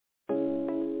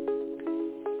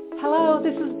Hello,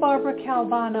 this is Barbara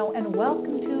Calvano, and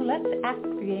welcome to Let's Ask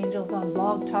the Angels on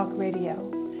Blog Talk Radio.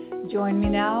 Join me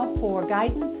now for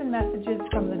guidance and messages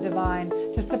from the divine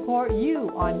to support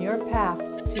you on your path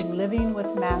to living with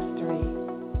mastery.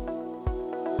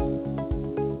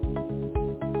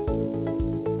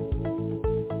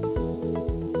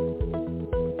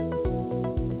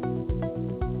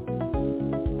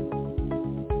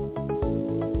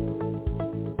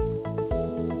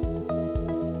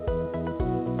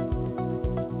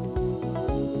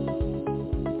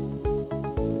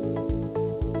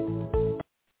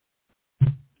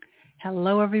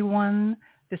 Hello, everyone.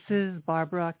 This is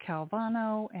Barbara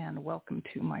Calvano, and welcome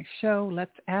to my show,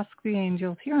 Let's Ask the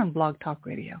Angels, here on Blog Talk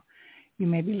Radio. You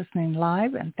may be listening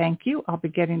live, and thank you. I'll be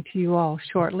getting to you all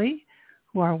shortly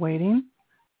who are waiting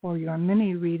for your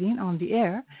mini reading on the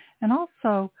air, and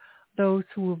also those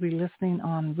who will be listening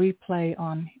on replay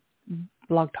on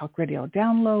Blog Talk Radio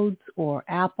downloads or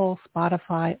Apple,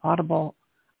 Spotify, Audible,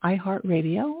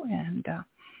 iHeartRadio, and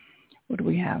what do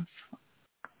we have?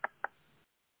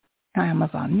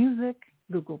 Amazon Music,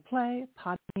 Google Play,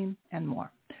 Podbean, and more.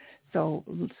 So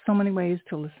many ways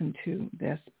to listen to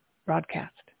this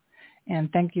broadcast.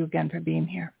 And thank you again for being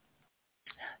here.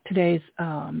 Today's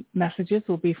messages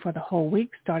will be for the whole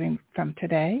week, starting from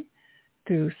today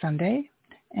through Sunday.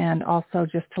 And also,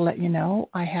 just to let you know,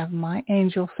 I have my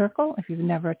Angel Circle. If you've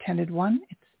never attended one,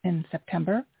 it's in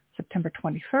September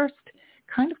 21st,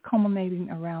 kind of culminating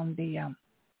around the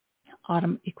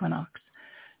autumn equinox.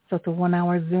 So it's a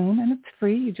 1-hour Zoom, and it's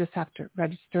free. You just have to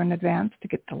register in advance to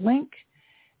get the link,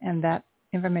 and that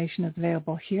information is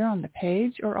available here on the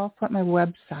page or also at my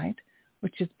website,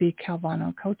 which is B.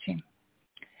 Calvano Coaching.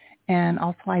 And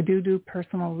also I do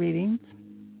personal readings,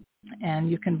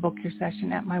 and you can book your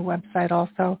session at my website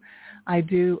also. I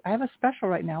have a special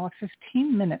right now, a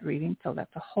 15-minute reading, so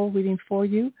that's a whole reading for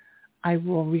you. I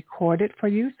will record it for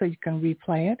you so you can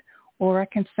replay it, or I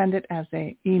can send it as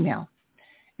an email.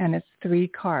 And it's 3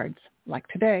 cards. Like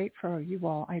today, for you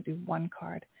all, I do 1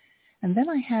 card. And then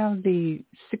I have the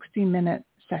 60-minute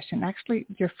session. Actually,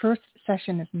 your first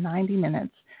session is 90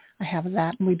 minutes. I have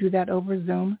that, and we do that over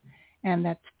Zoom, and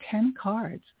that's 10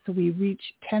 cards. So we reach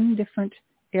 10 different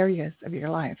areas of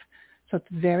your life. So it's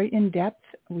very in-depth.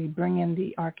 We bring in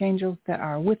the archangels that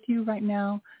are with you right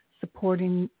now,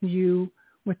 supporting you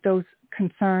with those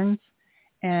concerns.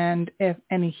 And if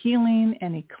any healing,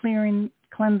 any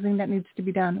cleansing that needs to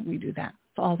be done, we do that.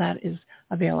 So all that is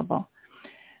available.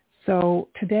 So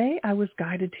today I was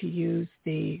guided to use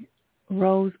the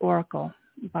Rose Oracle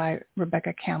by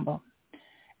Rebecca Campbell.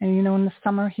 And you know, in the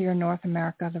summer here in North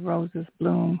America, the roses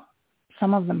bloom.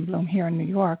 Some of them bloom here in New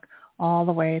York all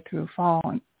the way through fall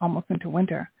and almost into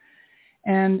winter.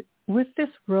 And with this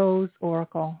Rose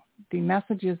Oracle, the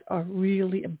messages are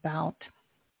really about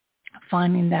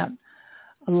finding that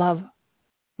love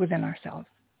within ourselves.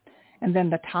 And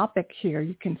then the topic here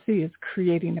you can see is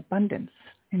creating abundance.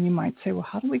 And you might say, well,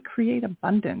 how do we create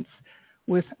abundance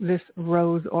with this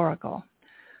Rose Oracle?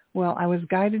 Well, I was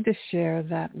guided to share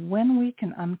that when we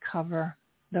can uncover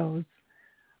those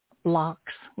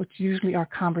blocks, which usually are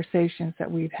conversations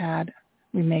that we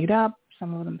made up,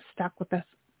 some of them stuck with us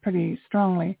pretty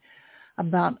strongly,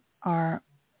 about our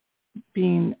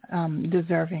being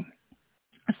deserving.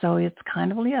 So it's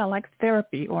kind of, like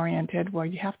therapy oriented, where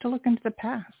you have to look into the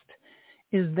past.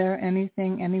 Is there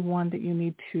anyone that you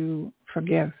need to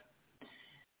forgive?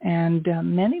 And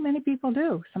many people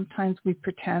do. Sometimes we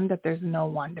pretend that there's no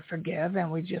one to forgive, and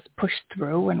we just push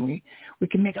through, and we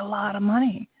can make a lot of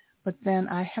money. But then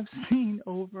I have seen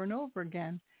over and over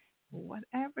again,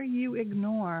 whatever you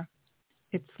ignore,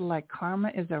 it's like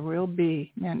karma is a real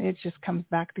bee, and it just comes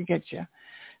back to get you.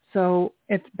 So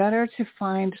it's better to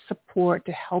find support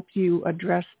to help you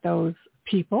address those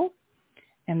people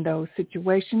and those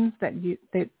situations that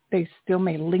they still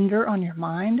may linger on your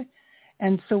mind.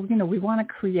 And so, we want to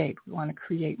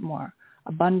create more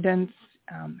abundance,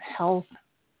 health,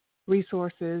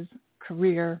 resources,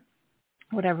 career,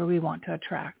 whatever we want to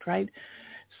attract, right?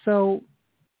 So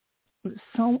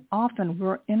often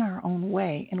we're in our own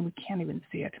way and we can't even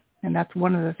see it. And that's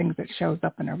one of the things that shows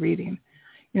up in a reading.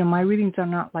 My readings are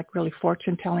not like really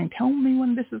fortune telling. Tell me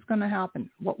when this is going to happen,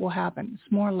 what will happen.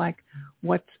 It's more like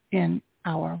what's in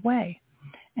our way.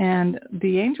 And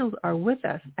the angels are with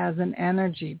us as an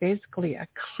energy, basically a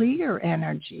clear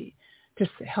energy, to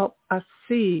help us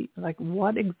see like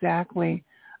what exactly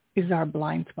is our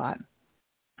blind spot.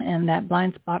 And that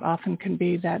blind spot often can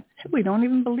be that we don't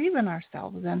even believe in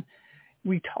ourselves, and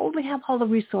we totally have all the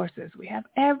resources. We have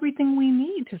everything we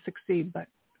need to succeed, but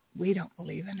we don't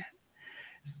believe in it.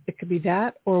 It could be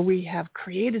that, or we have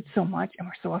created so much and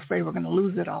we're so afraid we're going to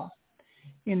lose it all.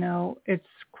 It's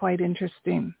quite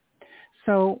interesting.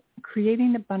 So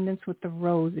creating abundance with the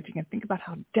rose, if you can think about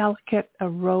how delicate a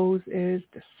rose is,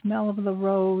 the smell of the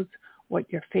rose,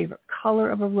 what your favorite color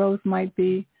of a rose might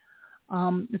be,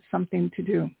 it's something to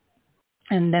do.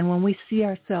 And then when we see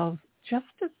ourselves just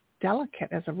as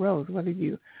delicate as a rose, whether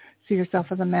you see yourself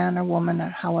as a man or woman or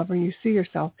however you see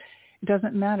yourself, it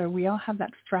doesn't matter. We all have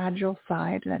that fragile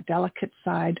side, that delicate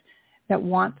side that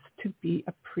wants to be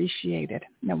appreciated,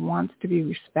 that wants to be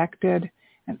respected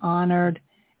and honored,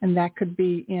 and that could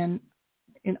be in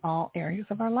all areas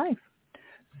of our life.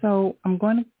 So I'm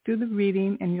going to do the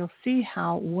reading, and you'll see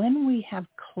how when we have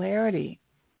clarity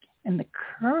and the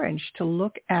courage to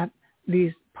look at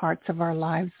these parts of our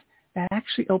lives, that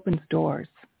actually opens doors.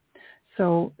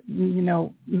 So,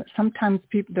 sometimes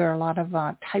there are a lot of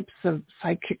types of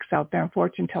psychics out there and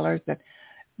fortune tellers that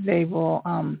they will,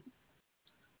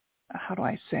 how do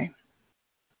I say,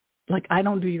 like, I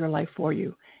don't do your life for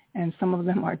you. And some of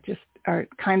them are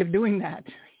kind of doing that.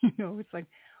 It's like,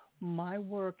 my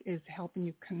work is helping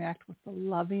you connect with the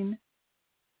loving,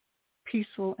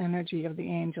 peaceful energy of the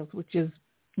angels, which is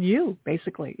you,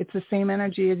 basically. It's the same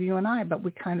energy as you and I, but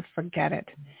we kind of forget it.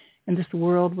 In this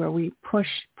world where we push,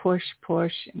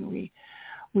 and we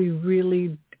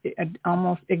really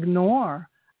almost ignore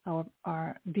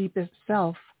our deepest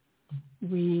self,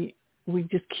 we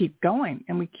just keep going,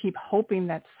 and we keep hoping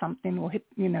that something will hit.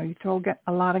 You throw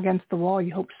a lot against the wall,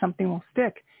 you hope something will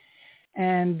stick,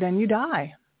 and then you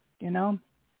die.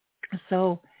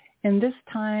 So in this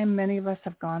time, many of us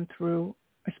have gone through,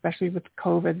 especially with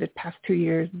COVID, the past 2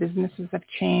 years, businesses have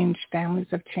changed, families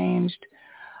have changed.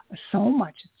 So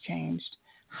much has changed.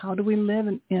 How do we live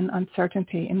in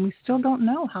uncertainty? And we still don't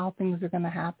know how things are going to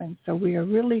happen. So we are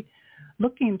really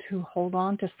looking to hold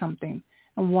on to something.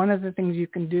 And one of the things you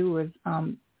can do is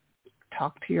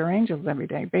talk to your angels every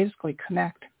day, basically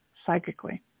connect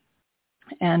psychically.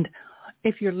 And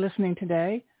if you're listening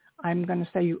today, I'm going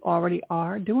to say you already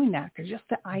are doing that, because just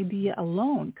the idea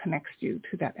alone connects you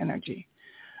to that energy.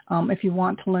 If you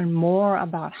want to learn more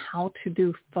about how to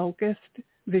do focused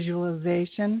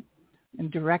visualization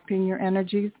and directing your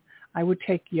energies, I would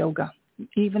take yoga,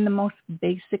 even the most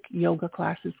basic yoga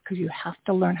classes, because you have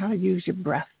to learn how to use your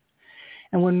breath.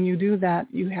 And when you do that,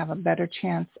 you have a better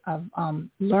chance of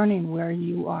learning where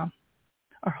you are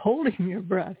holding your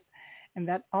breath. And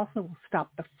that also will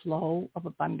stop the flow of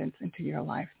abundance into your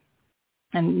life.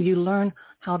 And you learn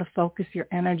how to focus your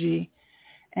energy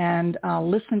and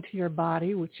listen to your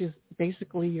body, which is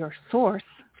basically your source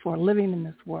for living in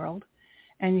this world.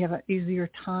 And you have an easier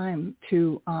time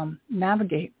to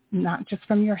navigate, not just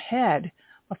from your head,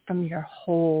 but from your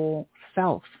whole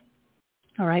self.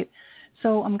 All right.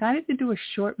 So I'm guided to do a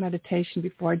short meditation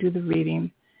before I do the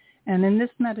reading. And in this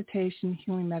meditation,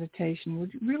 healing meditation, we're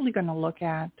really going to look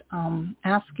at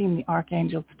asking the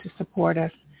archangels to support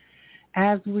us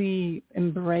as we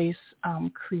embrace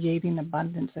creating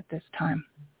abundance at this time.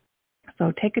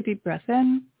 So take a deep breath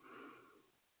in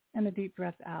and a deep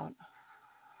breath out.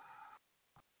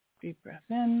 Deep breath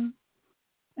in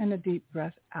and a deep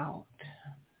breath out.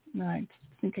 And I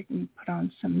think I can put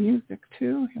on some music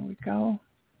too. Here we go.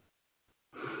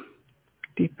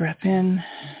 Deep breath in,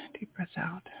 deep breath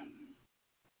out.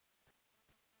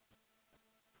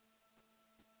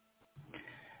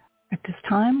 At this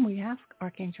time, we ask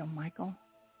Archangel Michael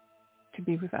to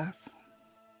be with us,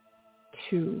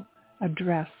 to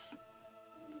address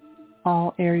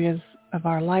all areas of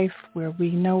our life where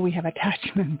we know we have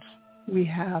attachments. We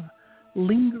have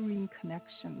lingering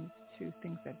connections to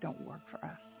things that don't work for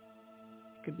us.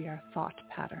 It could be our thought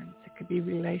patterns. It could be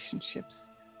relationships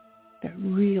that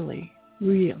really,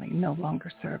 really no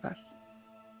longer serve us.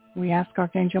 We ask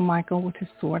Archangel Michael with his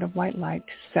sword of white light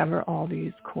to sever all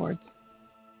these cords.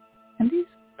 And these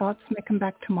thoughts may come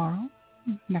back tomorrow,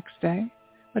 next day,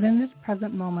 but in this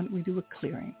present moment, we do a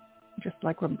clearing, just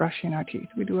like we're brushing our teeth.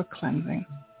 We do a cleansing.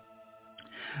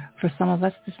 For some of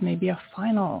us, this may be a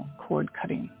final cord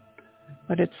cutting,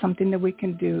 but it's something that we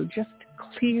can do just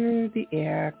to clear the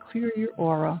air, clear your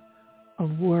aura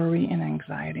of worry and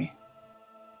anxiety,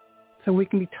 so we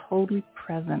can be totally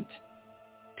present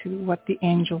to what the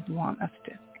angels want us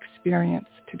to experience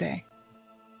today.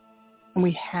 And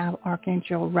we have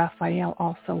Archangel Raphael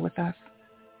also with us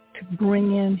to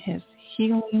bring in his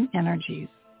healing energies,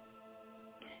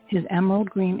 his emerald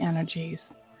green energies,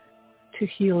 to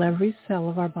heal every cell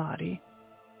of our body,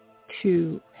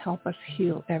 to help us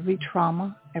heal every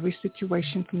trauma, every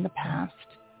situation from the past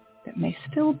that may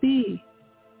still be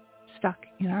stuck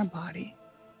in our body.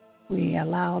 We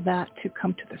allow that to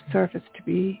come to the surface to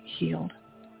be healed.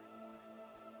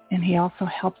 And he also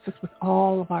helps us with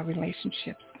all of our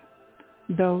relationships,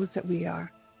 those that we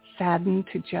are saddened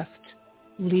to just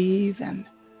leave and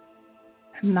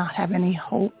not have any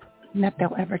hope that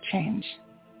they'll ever change.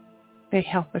 They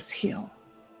help us heal.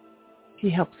 He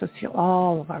helps us heal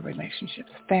all of our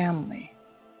relationships, family,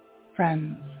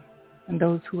 friends, and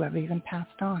those who have even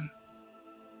passed on.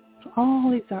 So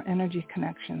all these are energy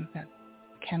connections that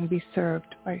can be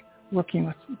served by working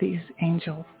with these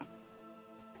angels.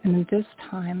 And in this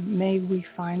time, may we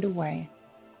find a way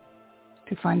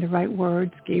to find the right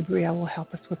words. Gabriel will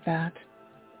help us with that.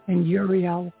 And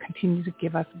Uriel will continue to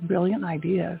give us brilliant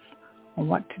ideas on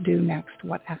what to do next,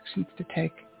 what actions to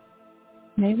take.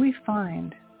 May we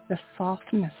find the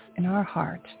softness in our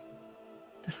heart,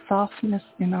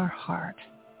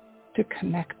 to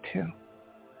connect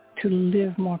to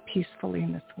live more peacefully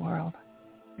in this world,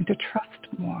 and to trust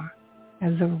more,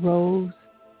 as a rose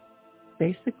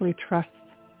basically trusts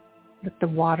that the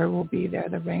water will be there,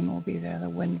 the rain will be there, the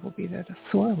wind will be there, the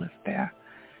soil is there.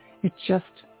 It just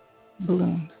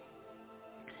blooms.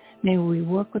 May we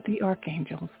work with the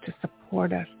archangels to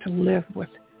support us to live with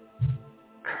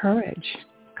courage,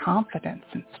 confidence,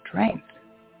 and strength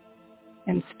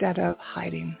instead of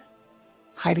hiding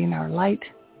our light,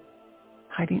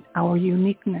 hiding our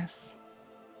uniqueness,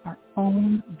 our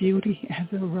own beauty as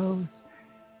a rose.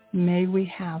 May we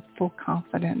have full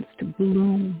confidence to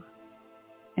bloom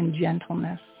in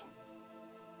gentleness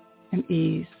and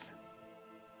ease.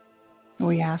 And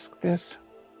we ask this,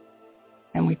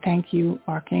 and we thank you,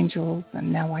 archangels,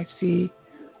 and now I see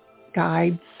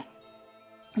guides,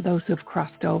 those who've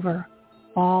crossed over,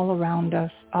 all around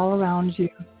us, all around you,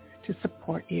 to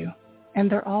support you. And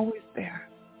they're always there.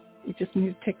 You just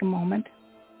need to take a moment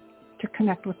to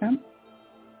connect with them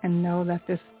and know that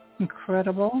this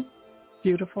incredible,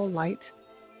 beautiful light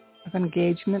of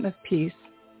engagement, of peace,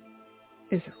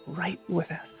 is right with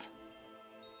us.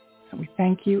 So we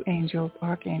thank you, angels,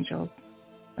 archangels,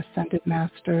 ascended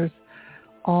masters,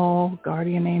 all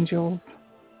guardian angels,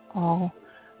 all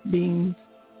beings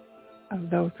of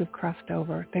those who've crossed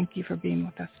over. Thank you for being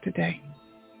with us today.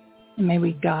 And may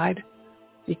we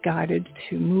be guided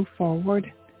to move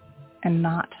forward and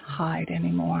not hide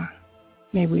anymore.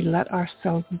 May we let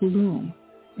ourselves bloom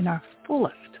in our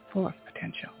fullest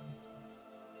potential.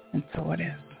 And so it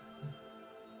is.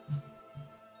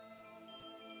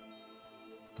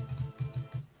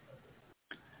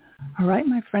 All right,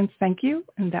 my friends, thank you.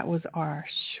 And that was our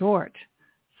short,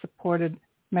 supported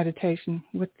meditation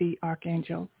with the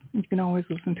archangels. You can always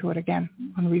listen to it again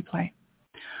on replay.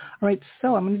 All right,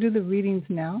 so I'm going to do the readings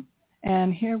now.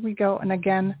 And here we go. And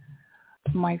again,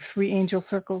 my free angel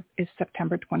circle is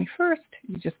September 21st.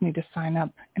 You just need to sign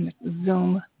up in the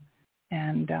Zoom.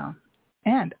 And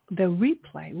the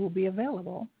replay will be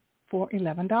available for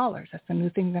 $11. That's a new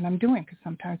thing that I'm doing because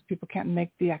sometimes people can't make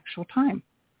the actual time.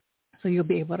 So you'll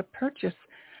be able to purchase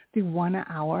the 1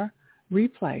 hour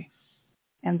replay.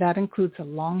 And that includes a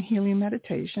long healing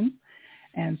meditation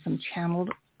and some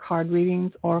channeled card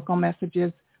readings, oracle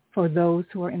messages for those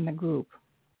who are in the group.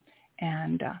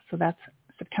 And so that's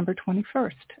September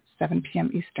 21st, 7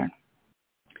 p.m. Eastern.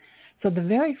 So the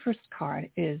very first card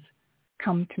is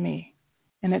Come to Me.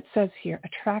 And it says here,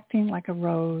 attracting like a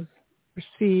rose,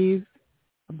 receive,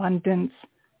 abundance,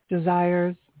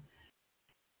 desires.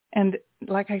 And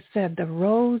like I said, the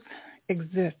rose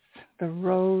exists. The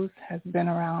rose has been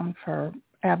around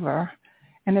forever.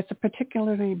 And it's a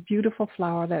particularly beautiful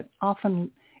flower that often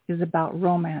is about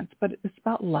romance, but it's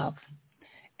about love.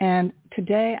 And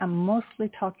today I'm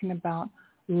mostly talking about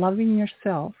loving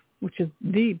yourself, which is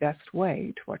the best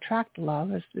way to attract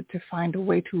love, is to find a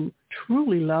way to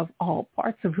truly love all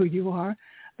parts of who you are,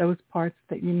 those parts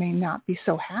that you may not be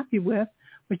so happy with,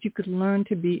 but you could learn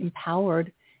to be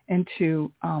empowered and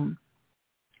to,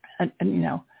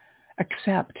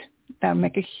 accept. That would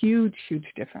make a huge, huge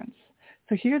difference.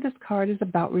 So here this card is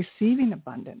about receiving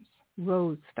abundance,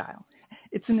 rose style.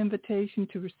 It's an invitation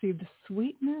to receive the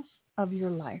sweetness of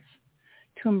your life,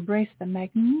 to embrace the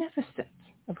magnificence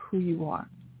of who you are,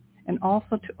 and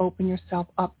also to open yourself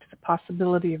up to the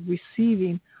possibility of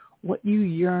receiving what you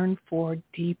yearn for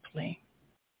deeply,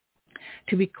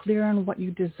 to be clear on what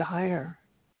you desire,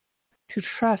 to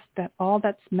trust that all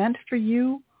that's meant for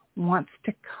you wants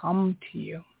to come to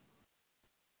you,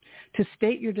 to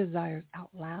state your desires out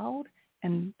loud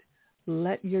and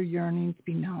let your yearnings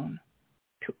be known,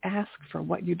 to ask for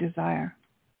what you desire.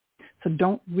 So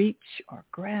don't reach or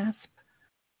grasp.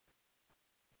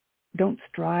 Don't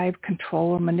strive,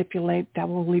 control, or manipulate. That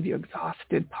will leave you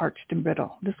exhausted, parched, and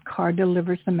brittle. This card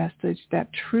delivers the message that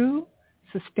true,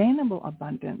 sustainable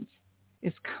abundance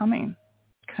is coming.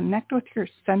 Connect with your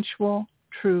sensual,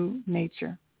 true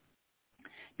nature.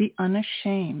 Be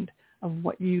unashamed of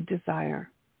what you desire.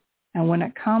 And when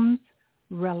it comes,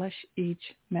 relish each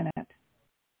minute.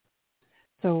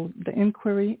 So the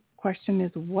inquiry question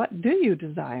is, what do you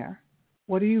desire?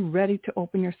 What are you ready to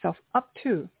open yourself up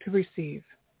to receive?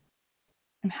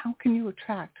 And how can you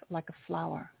attract like a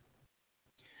flower?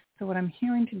 So what I'm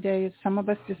hearing today is some of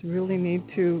us just really need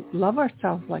to love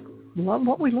ourselves, love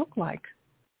what we look like.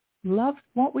 Love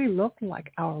what we look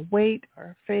like, our weight,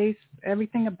 our face,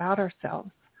 everything about ourselves.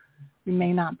 We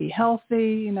may not be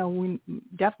healthy, we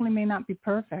definitely may not be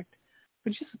perfect,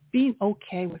 but just being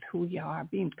okay with who we are,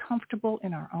 being comfortable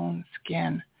in our own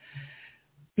skin,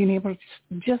 being able to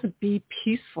just be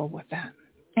peaceful with that.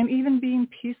 And even being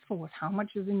peaceful with how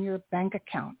much is in your bank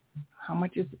account, how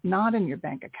much is not in your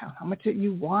bank account, how much that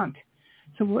you want.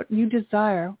 So what you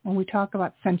desire, when we talk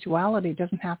about sensuality,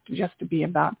 doesn't have to just to be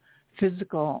about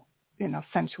physical,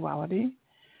 sensuality,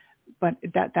 but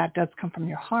that does come from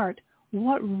your heart.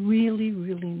 What really,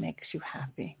 really makes you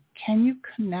happy? Can you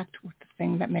connect with the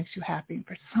thing that makes you happy? And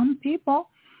for some people,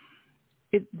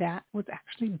 that was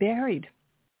actually buried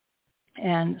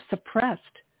and suppressed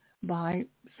by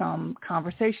some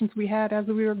conversations we had as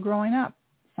we were growing up.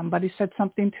 Somebody said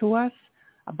something to us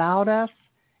about us,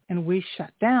 and we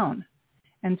shut down.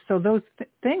 And so those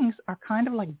things are kind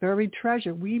of like buried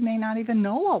treasure. We may not even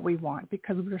know what we want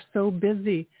because we're so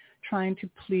busy trying to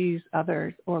please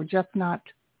others or just not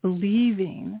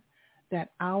believing that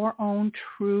our own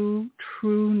true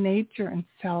nature and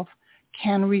self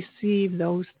can receive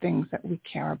those things that we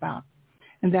care about.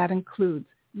 And that includes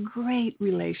great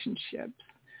relationships,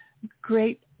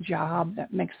 great job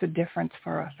that makes a difference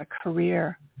for us, a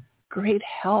career, great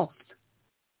health.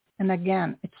 And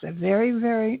again, it's a very,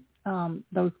 very,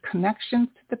 those connections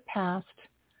to the past,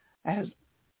 as,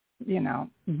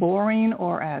 boring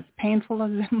or as painful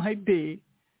as it might be,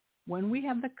 when we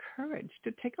have the courage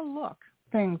to take a look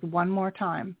at things one more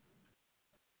time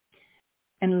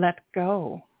and let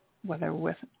go, whether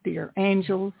with your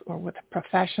angels or with a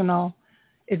professional,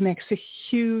 it makes a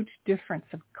huge difference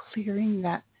of clearing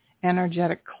that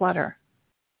energetic clutter.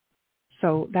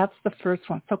 So that's the first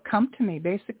one. So come to me.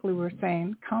 Basically, we're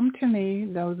saying, come to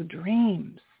me, those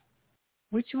dreams,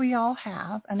 which we all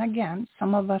have. And again,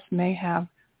 some of us may have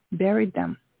buried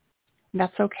them.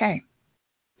 That's okay.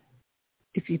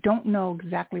 If you don't know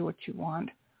exactly what you want,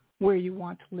 where you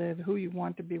want to live, who you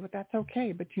want to be with, that's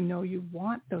okay. But you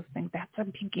want those things. That's a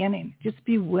beginning. Just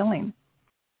be willing.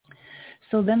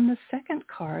 So then the second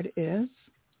card is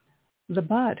the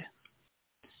bud.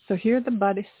 So here the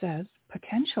bud says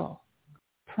potential,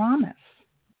 promise.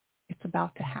 It's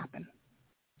about to happen.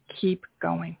 Keep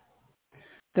going.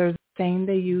 There's a saying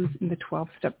they use in the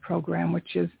 12-step program,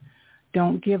 which is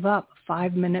don't give up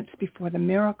 5 minutes before the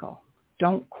miracle.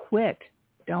 Don't quit.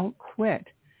 Don't quit.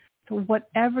 So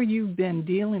whatever you've been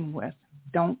dealing with,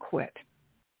 don't quit.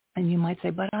 And you might say,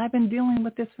 but I've been dealing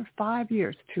with this for 5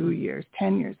 years, 2 years,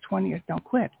 10 years, 20 years. Don't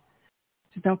quit.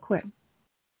 Just don't quit.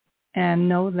 And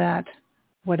know that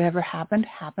whatever happened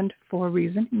for a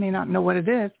reason. You may not know what it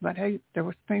is, but hey, there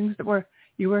were things that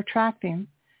you were attracting.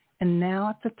 And now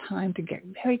it's the time to get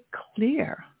very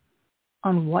clear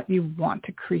on what you want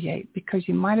to create, because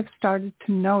you might have started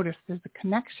to notice there's a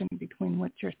connection between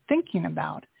what you're thinking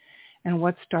about and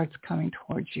what starts coming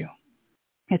towards you.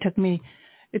 It took me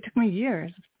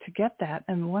years to get that.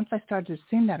 And once I started to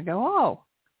see that, I go, oh,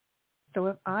 so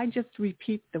if I just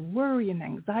repeat the worry and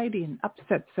anxiety and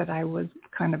upsets that I was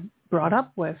kind of brought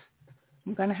up with,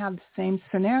 I'm going to have the same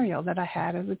scenario that I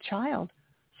had as a child.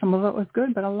 Some of it was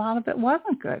good, but a lot of it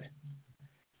wasn't good.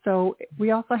 So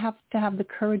we also have to have the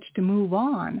courage to move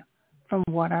on from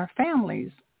what our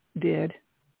families did,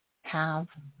 have,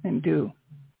 and do.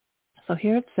 So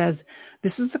here it says,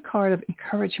 this is a card of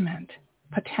encouragement,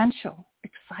 potential,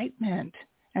 excitement,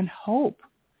 and hope.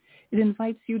 It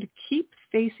invites you to keep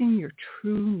facing your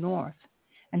true north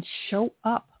and show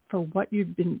up for what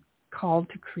you've been called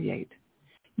to create.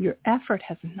 Your effort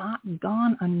has not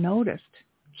gone unnoticed.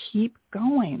 Keep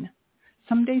going.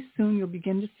 Someday soon you'll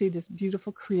begin to see this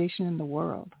beautiful creation in the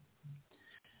world.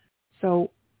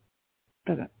 So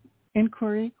the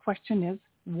inquiry question is,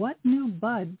 what new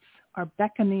buds are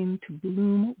beckoning to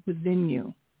bloom within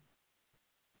you?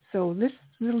 So this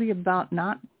is really about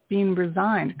not being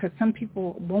resigned, because some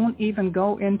people won't even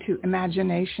go into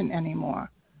imagination anymore.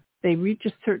 They reach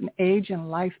a certain age in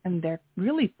life and they're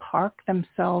really park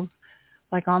themselves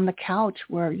like on the couch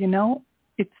where,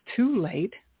 it's too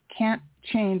late, can't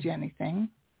change anything.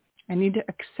 I need to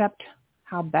accept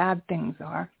how bad things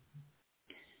are.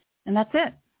 And that's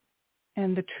it.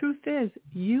 And the truth is,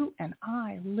 you and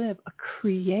I live a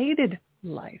created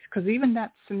life, because even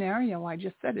that scenario I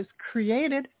just said is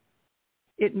created.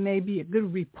 It may be a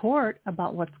good report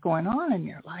about what's going on in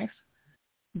your life,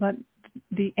 but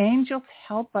the angels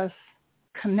help us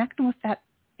connect with that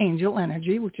angel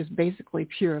energy, which is basically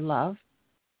pure love,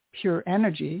 pure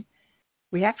energy.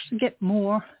 We actually get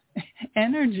more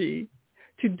energy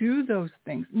to do those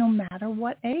things, no matter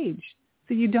what age.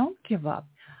 So you don't give up.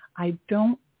 I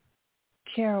don't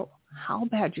care how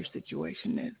bad your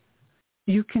situation is.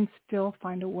 You can still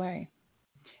find a way.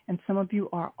 And some of you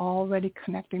are already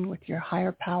connecting with your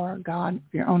higher power, God,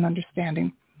 your own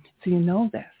understanding. So you know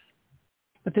this.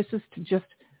 But this is to just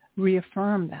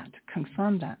reaffirm that, to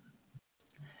confirm that.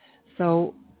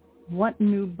 So what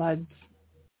new buds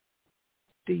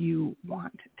do you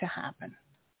want to happen?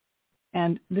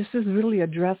 And this is really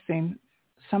addressing,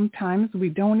 sometimes we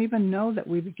don't even know that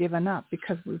we've given up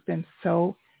because we've been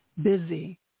so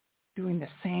busy doing the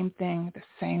same thing the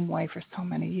same way for so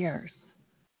many years.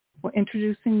 Well,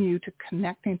 introducing you to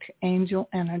connecting to angel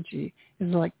energy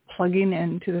is like plugging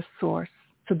into the source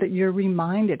so that you're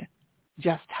reminded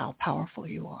just how powerful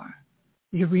you are.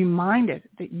 You're reminded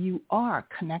that you are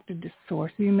connected to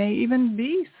source. You may even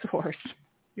be source.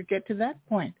 You get to that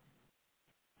point.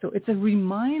 So it's a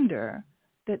reminder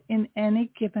that in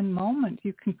any given moment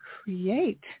you can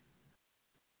create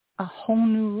a whole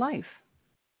new life.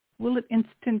 Will it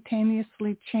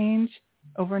instantaneously change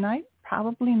overnight?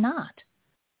 Probably not.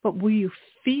 But will you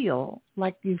feel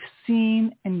like you've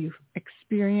seen and you've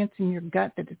experienced in your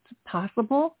gut that it's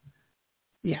possible?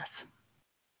 Yes.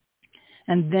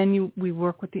 And then we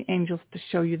work with the angels to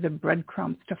show you the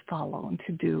breadcrumbs to follow and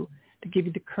to do, to give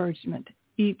you the encouragement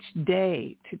each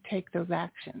day to take those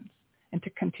actions and to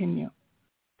continue.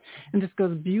 And this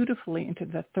goes beautifully into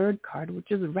the third card, which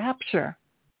is rapture,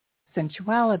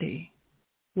 sensuality,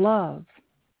 love,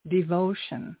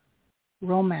 devotion,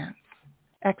 romance,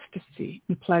 ecstasy,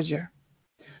 and pleasure.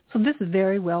 So this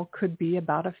very well could be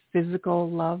about a physical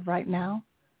love right now.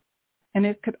 And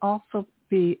it could also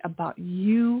be about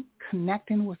you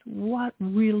connecting with what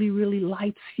really, really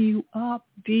lights you up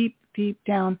deep, deep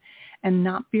down, and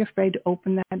not be afraid to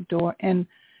open that door and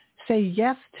say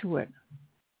yes to it,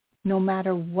 no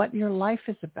matter what your life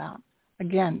is about.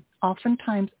 Again,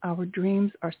 oftentimes our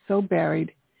dreams are so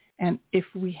buried, and if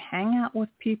we hang out with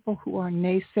people who are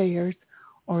naysayers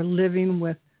or living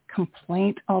with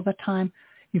complaint all the time,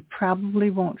 you probably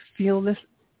won't feel this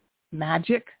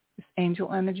magic, this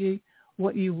angel energy.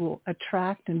 What you will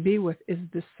attract and be with is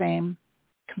the same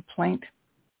complaint,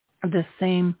 the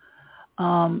same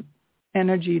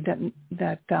energy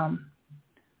that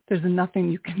there's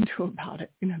nothing you can do about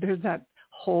it. You know, there's that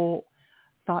whole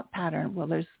thought pattern. Well,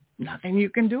 there's nothing you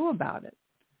can do about it.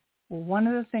 Well, one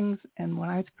of the things, and when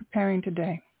I was preparing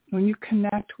today, when you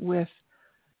connect with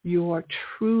your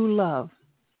true love,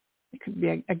 it could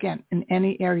be, again, in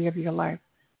any area of your life,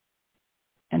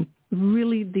 and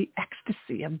really the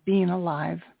ecstasy of being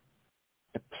alive,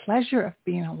 the pleasure of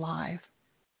being alive,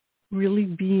 really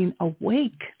being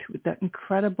awake to the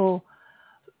incredible,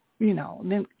 you know,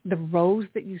 the rose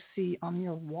that you see on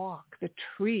your walk, the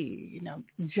tree, you know,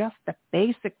 just the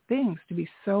basic things, to be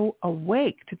so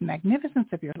awake to the magnificence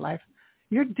of your life.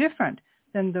 You're different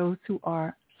than those who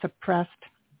are suppressed,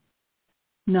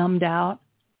 numbed out,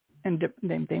 and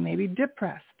they may be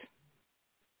depressed.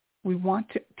 We want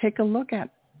to take a look at,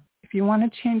 if you want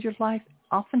to change your life,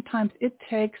 oftentimes it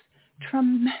takes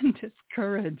tremendous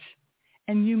courage.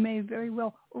 And you may very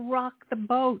well rock the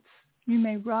boats. You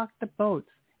may rock the boats.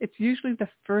 It's usually the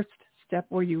first step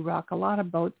where you rock a lot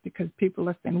of boats because people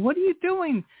are saying, what are you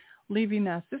doing leaving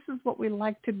us? This is what we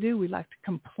like to do. We like to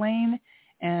complain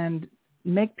and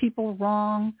make people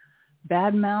wrong,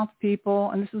 badmouth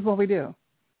people, and this is what we do.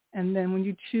 And then when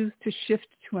you choose to shift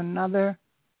to another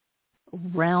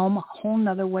realm, a whole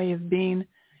nother way of being,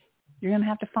 you're going to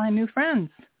have to find new friends.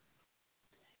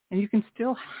 And you can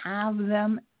still have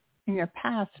them in your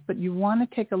past, but you want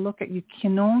to take a look at, you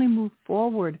can only move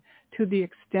forward to the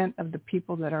extent of the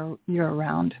people that you're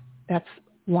around. That's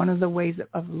one of the ways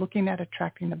of looking at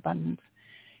attracting abundance.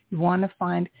 You want to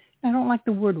find, I don't like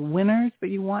the word winners, but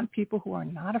you want people who are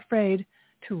not afraid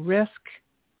to risk,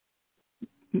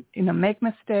 you know, make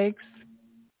mistakes,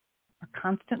 are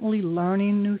constantly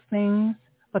learning new things,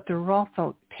 but they're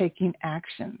also taking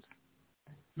actions,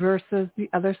 versus the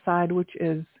other side, which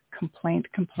is complaint,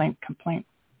 complaint, complaint.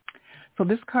 So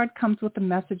this card comes with a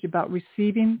message about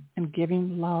receiving and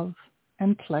giving love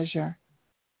and pleasure.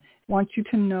 I want you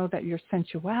to know that your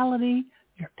sensuality,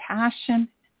 your passion,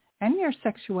 and your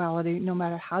sexuality, no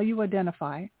matter how you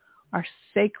identify, are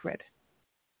sacred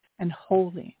and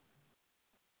holy.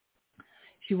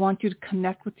 She wants you to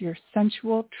connect with your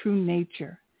sensual true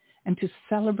nature and to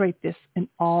celebrate this in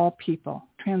all people.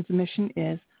 Transmission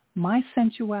is My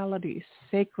sensuality is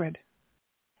sacred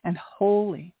and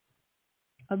holy.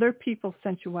 Other people's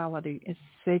sensuality is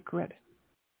sacred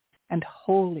and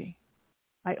holy.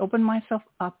 I open myself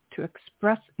up to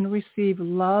express and receive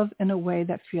love in a way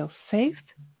that feels safe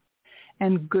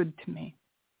and good to me.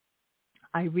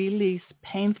 I release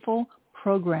painful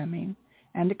programming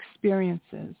and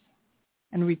experiences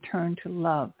and return to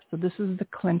love. So this is the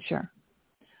clincher.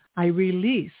 I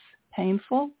release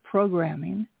painful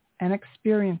programming and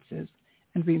experiences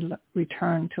and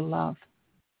return to love.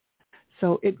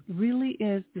 So it really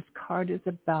is, this card is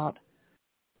about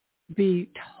be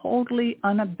totally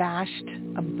unabashed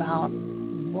about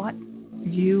what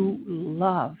you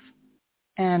love.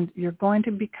 And you're going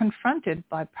to be confronted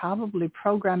by probably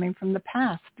programming from the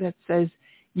past that says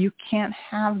you can't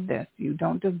have this, you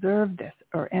don't deserve this,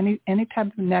 or any type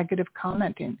of negative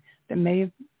commenting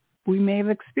that we may have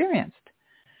experienced.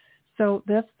 So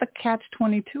that's the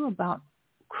catch-22 about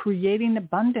creating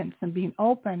abundance and being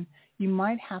open. You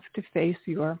might have to face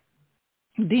your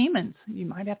demons. You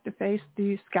might have to face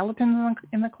the skeletons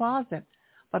in the closet.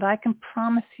 But I can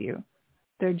promise you,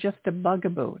 they're just a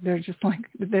bugaboo. They're just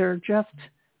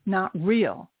not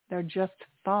real. They're just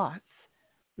thoughts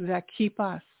that keep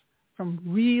us from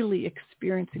really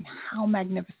experiencing how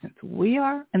magnificent we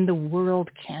are and the world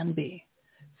can be.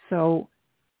 So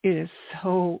it is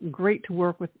so great to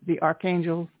work with the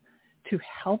archangels to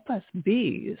help us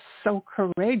be so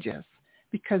courageous,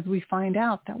 because we find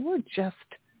out that we're just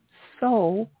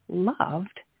so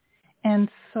loved and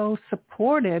so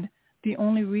supported. The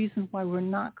only reason why we're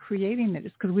not creating it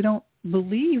is because we don't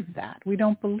believe that. We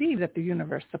don't believe that the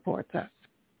universe supports us.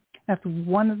 That's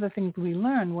one of the things we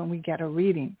learn when we get a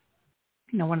reading,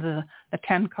 one of the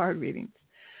 10 card readings.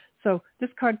 So this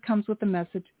card comes with a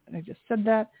message, and I just said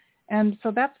that. And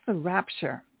so that's the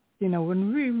rapture,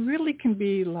 when we really can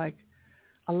be like,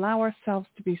 allow ourselves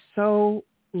to be so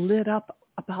lit up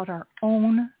about our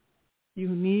own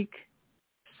unique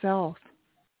self.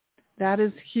 That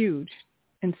is huge,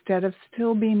 instead of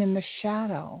still being in the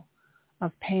shadow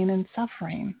of pain and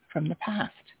suffering from the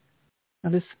past.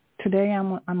 Now today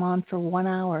I'm on for 1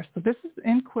 hour. So this is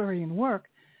inquiry and work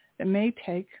that may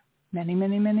take many,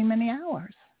 many, many, many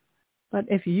hours. But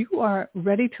if you are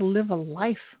ready to live a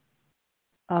life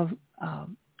of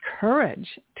courage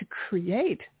to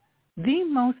create the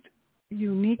most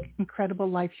unique, incredible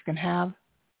life you can have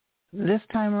this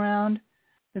time around,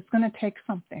 it's going to take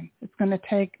something. It's going to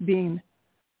take being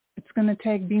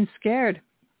scared,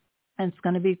 and it's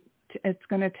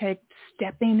going to take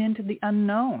stepping into the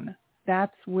unknown.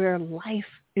 That's where life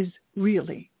is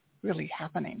really, really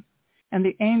happening. And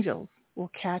the angels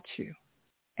will catch you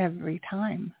every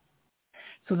time.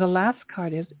 So the last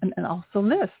card is, and also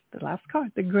the last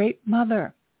card, the Great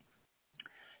Mother.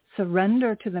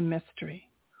 Surrender to the mystery.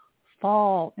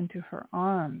 Fall into her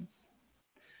arms.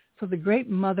 So the Great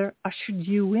Mother ushered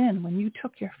you in when you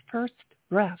took your first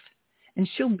breath, and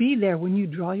she'll be there when you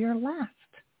draw your last.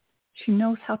 She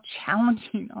knows how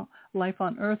challenging life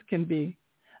on earth can be.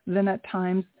 Then at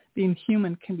times, being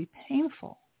human can be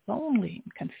painful, lonely,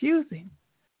 and confusing.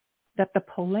 That the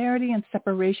polarity and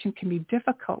separation can be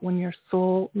difficult when your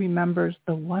soul remembers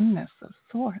the oneness of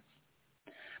Source.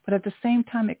 But at the same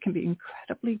time, it can be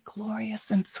incredibly glorious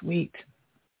and sweet.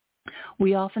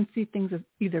 We often see things as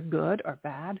either good or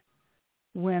bad.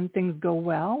 When things go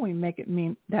well, we make it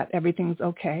mean that everything's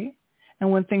okay.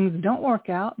 And when things don't work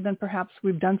out, then perhaps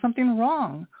we've done something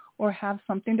wrong or have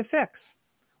something to fix.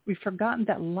 We've forgotten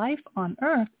that life on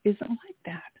earth isn't like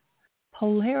that.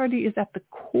 Polarity is at the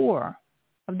core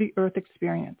of the earth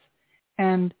experience.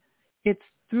 And it's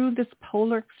through this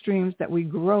polar extremes that we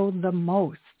grow the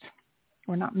most.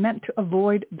 We're not meant to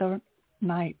avoid the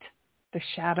night, the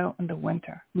shadow, and the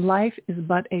winter. Life is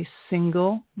but a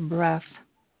single breath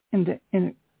in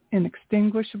the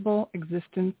inextinguishable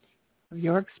existence of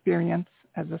your experience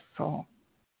as a soul.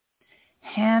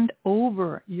 Hand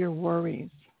over your worries,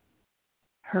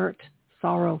 hurt,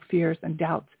 sorrow, fears, and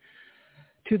doubts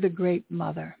to the Great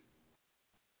Mother.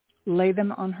 Lay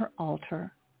them on her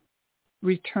altar.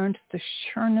 Return to the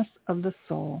sureness of the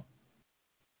soul.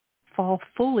 Fall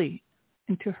fully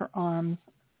into her arms.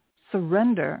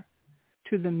 Surrender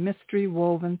to the mystery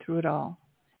woven through it all.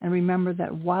 And remember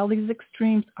that while these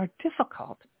extremes are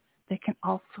difficult, they can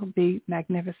also be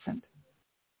magnificent.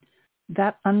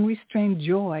 That unrestrained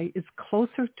joy is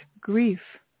closer to grief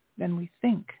than we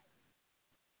think.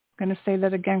 I'm going to say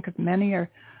that again because many are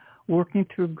working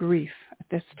through grief at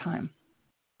this time.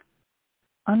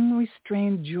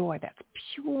 Unrestrained joy, that's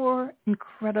pure,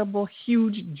 incredible,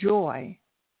 huge joy,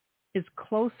 is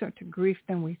closer to grief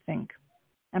than we think.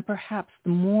 And perhaps the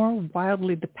more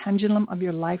wildly the pendulum of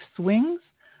your life swings,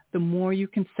 the more you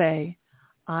can say,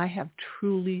 I have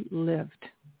truly lived.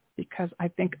 Because I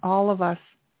think all of us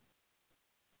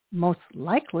most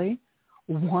likely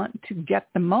want to get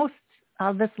the most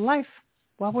out of this life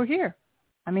while we're here.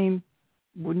 I mean,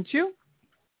 wouldn't you?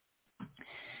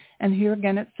 And here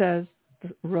again it says,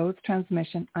 the Rose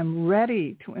transmission, I'm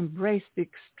ready to embrace the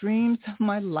extremes of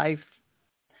my life.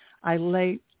 I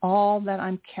lay all that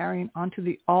I'm carrying onto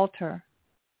the altar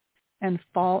and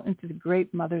fall into the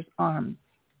Great Mother's arms.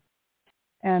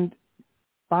 And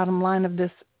bottom line of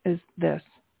this is this.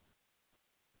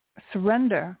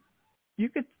 Surrender. You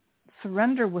could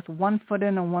surrender with one foot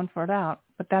in and one foot out,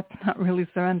 but that's not really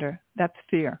surrender. That's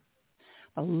fear.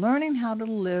 But learning how to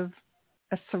live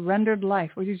a surrendered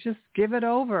life where you just give it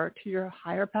over to your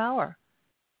higher power.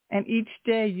 And each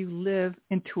day you live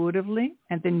intuitively,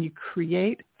 and then you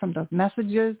create from those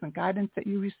messages and guidance that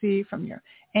you receive from your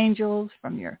angels,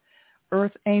 from your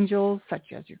earth angels,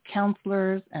 such as your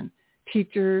counselors and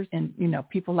teachers and,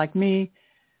 people like me.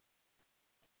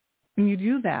 When you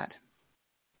do that,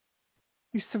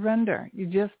 you surrender. You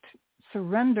just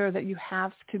surrender that you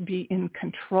have to be in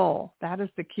control. That is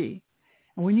the key.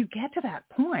 And when you get to that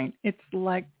point, it's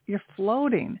like you're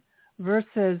floating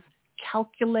versus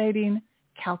calculating,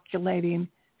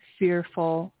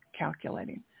 fearful,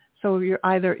 calculating. So you're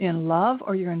either in love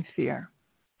or you're in fear.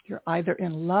 You're either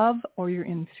in love or you're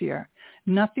in fear.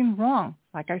 Nothing wrong.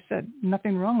 Like I said,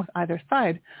 nothing wrong with either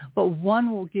side. But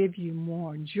one will give you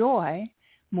more joy,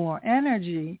 more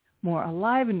energy, more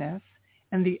aliveness,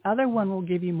 and the other one will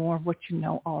give you more of what you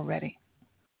know already.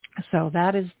 So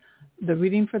that is the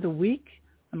reading for the week.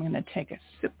 I'm going to take a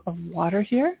sip of water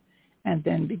here and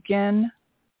then begin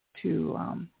to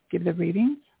give the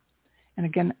readings. And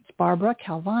again, it's Barbara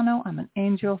Calvano. I'm an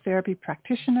angel therapy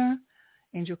practitioner,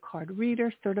 angel card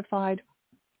reader, certified.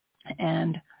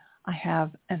 And I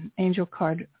have an angel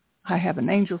card. I have an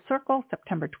angel circle,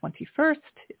 September 21st.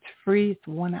 It's free. It's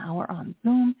 1 hour on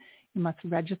Zoom. You must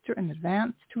register in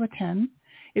advance to attend.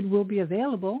 It will be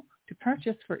available to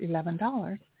purchase for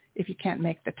 $11 if you can't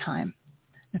make the time.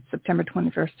 It's September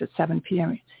 21st at 7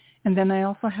 p.m. And then I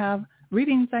also have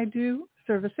readings I do,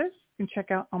 services. You can check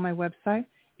out on my website,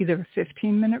 either a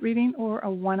 15-minute reading or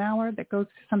a 1 hour that goes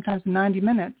to sometimes 90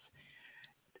 minutes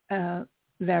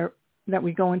that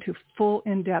we go into full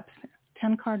in-depth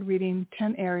 10-card reading,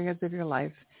 10 areas of your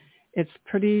life. It's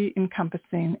pretty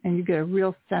encompassing, and you get a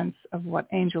real sense of what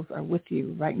angels are with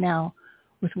you right now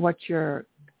with what you're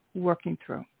working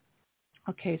through.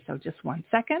 Okay, so just 1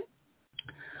 second.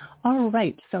 All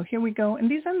right, so here we go. And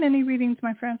these are mini readings,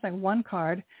 my friends, like one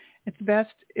card. It's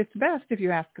best if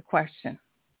you ask a question,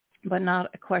 but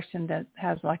not a question that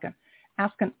has like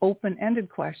ask an open-ended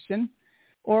question,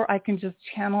 or I can just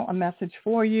channel a message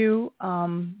for you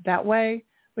that way.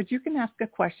 But you can ask a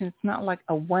question. It's not like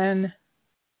a when,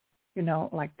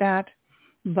 like that.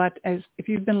 But if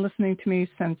you've been listening to me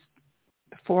since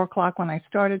 4 o'clock when I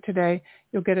started today,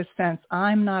 you'll get a sense.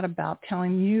 I'm not about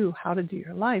telling you how to do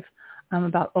your life. I'm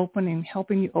about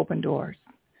helping you open doors,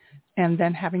 and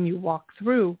then having you walk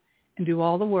through and do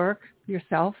all the work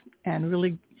yourself and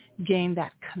really gain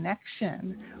that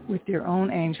connection with your own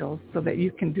angels so that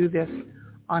you can do this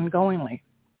ongoingly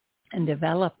and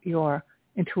develop your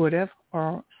intuitive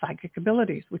or psychic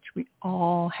abilities, which we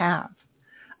all have.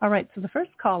 All right, so the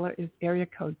first caller is area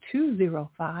code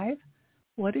 205.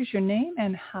 What is your name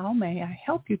and how may I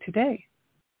help you today?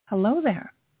 Hello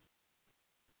there.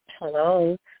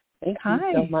 Hello. Thank Hi.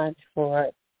 you so much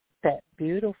for that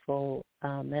beautiful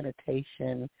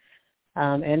meditation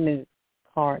and the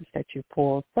cards that you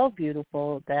pulled. So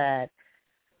beautiful that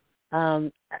I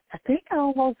think I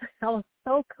was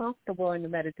so comfortable in the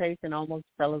meditation, I almost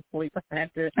fell asleep. I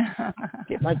had to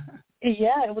get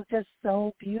it was just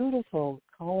so beautiful.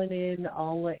 Calling in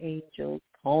all the angels,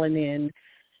 calling in,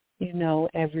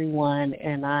 everyone,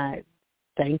 and I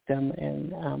thank them,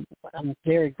 and I'm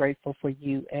very grateful for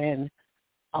you and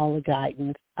all the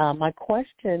guidance. My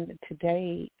question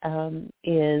today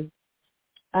is,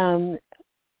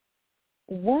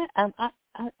 what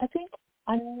I think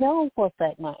I know for a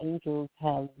fact my angels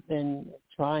have been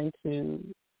trying to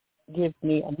give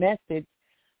me a message.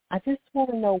 I just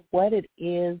want to know what it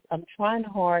is. I'm trying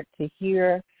hard to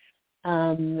hear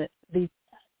these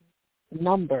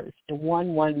numbers, the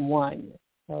 111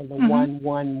 or the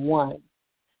 111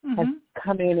 has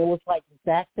come in. It was like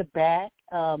back to back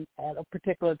at a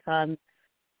particular time,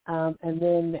 and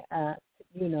then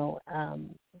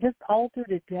just all through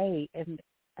the day, and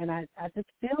I just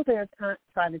feel they're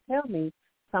trying to tell me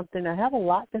something. I have a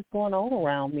lot that's going on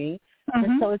around me,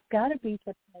 and so it's got to be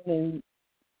something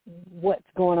what's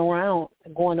going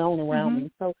on around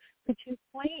me. So could you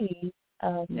please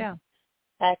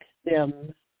ask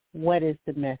them, what is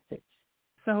the message?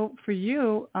 So for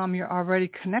you, you're already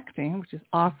connecting, which is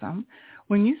awesome.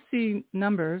 When you see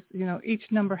numbers, each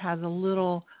number has a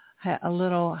little,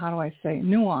 how do I say,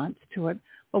 nuance to it.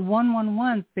 But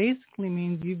 111 basically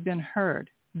means you've been heard.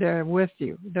 They're with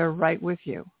you. They're right with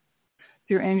you.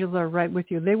 Your angels are right with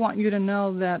you. They want you to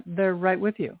know that they're right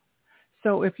with you.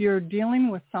 So if you're dealing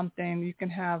with something, you can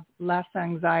have less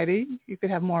anxiety. You could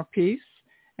have more peace,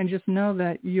 and just know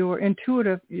that your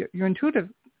intuitive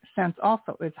sense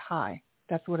also is high.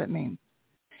 That's what it means.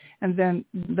 And then,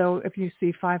 though, if you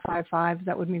see 555s,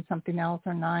 that would mean something else,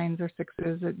 or 9s or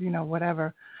 6s,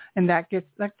 whatever. And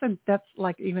that's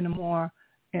like even a more,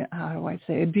 how do I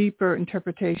say, a deeper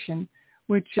interpretation,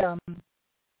 which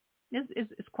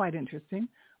is quite interesting.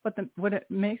 But what it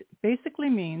basically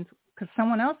means, because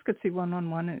someone else could see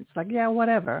 111 and it's like, yeah,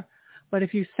 whatever. But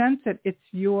if you sense it, it's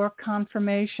your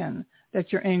confirmation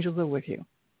that your angels are with you.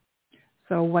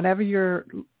 So whatever you're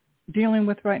dealing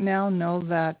with right now, know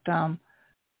that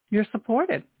you're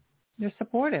supported. You're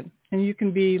supported. And you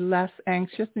can be less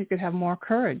anxious and you could have more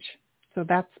courage. So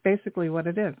that's basically what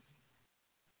it is.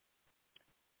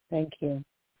 Thank you.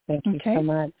 Thank you so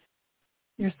much.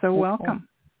 You're so welcome.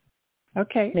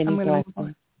 Okay. I'm going to move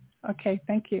on. Okay.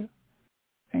 Thank you.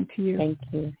 Same to you. Thank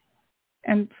you.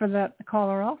 And for that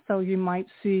caller also, you might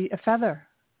see a feather,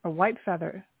 a white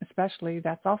feather especially.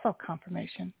 That's also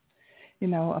confirmation.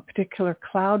 A particular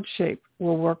cloud shape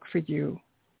will work for you.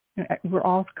 We're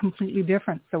all completely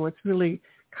different. So it's really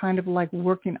kind of like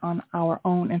working on our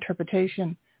own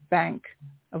interpretation bank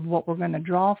of what we're going to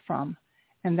draw from.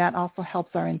 And that also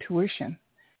helps our intuition.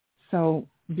 So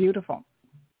beautiful.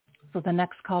 So the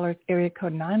next caller is area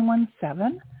code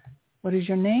 917. What is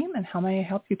your name and how may I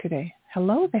help you today?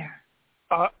 Hello there.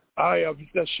 Hi, I'm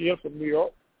Sheila from New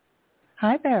York.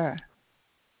 Hi there.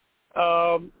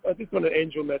 I just want an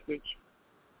angel message.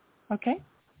 Okay.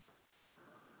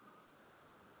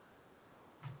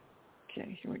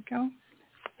 Okay, here we go.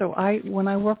 So when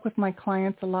I work with my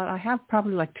clients a lot, I have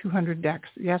probably like 200 decks.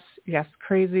 Yes,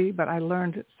 crazy, but I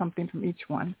learned something from each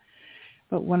one.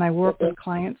 But when I work with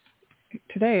clients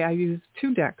today, I use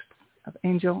 2 decks of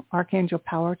Archangel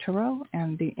Power Tarot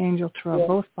and the Angel Tarot,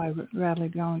 both by Radley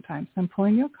Valentine. So I'm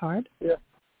pulling you a card. Yeah.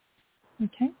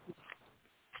 Okay.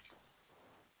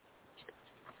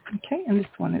 Okay, and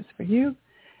this one is for you.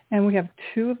 And we have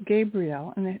 2 of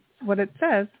Gabriel. And what it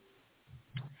says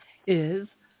is,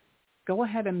 go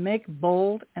ahead and make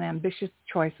bold and ambitious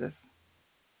choices.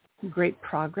 Great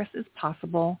progress is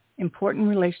possible. Important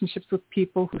relationships with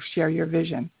people who share your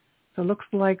vision. So it looks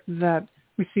like that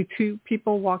we see 2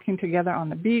 people walking together on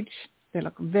the beach. They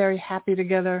look very happy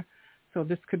together. So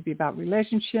this could be about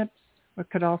relationships, or it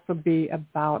could also be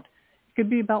about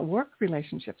work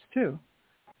relationships too.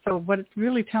 So what it's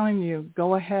really telling you,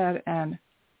 go ahead and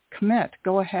commit.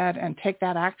 Go ahead and take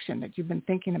that action that you've been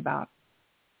thinking about.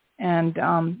 And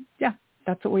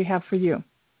that's what we have for you.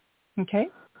 Okay?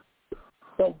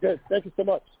 Sounds good. Thank you so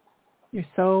much. You're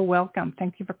so welcome.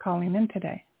 Thank you for calling in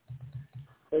today.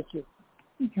 Thank you.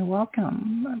 You're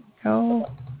welcome. Let's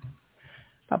go.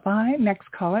 Bye-bye.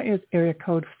 Next caller is area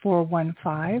code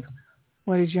 415.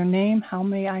 What is your name? How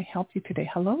may I help you today?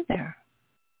 Hello there.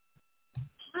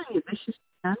 Hi, this is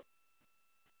Ann.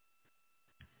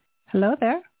 Hello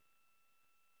there.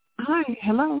 Hi,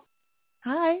 hello.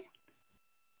 Hi.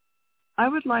 I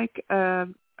would like a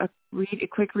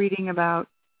quick reading about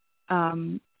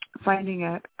I'm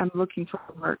looking for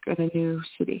work in a new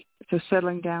city, so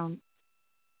settling down.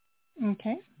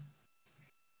 Okay.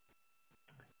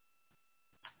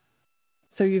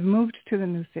 So you've moved to the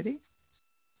new city?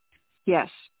 Yes.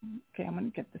 Okay, I'm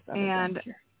going to get this other and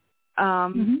here.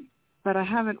 But I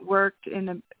haven't worked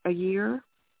in a year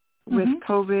with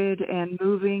COVID and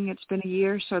moving. It's been a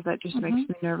year, so that just makes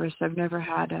me nervous. I've never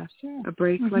had a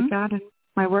break like that in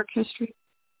my work history.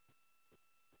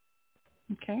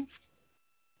 Okay.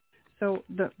 So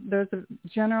there's a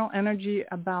general energy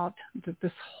about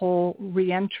this whole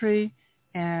reentry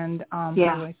and what do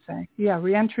I say? Yeah,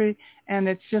 reentry, and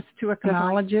it's just to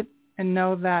acknowledge it and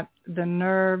know that the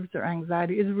nerves or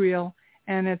anxiety is real,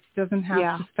 and it doesn't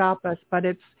have to stop us. But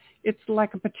it's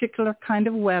like a particular kind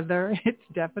of weather. It's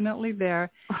definitely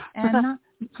there, and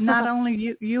not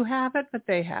only you have it, but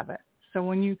they have it. So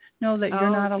when you know that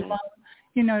you're not alone,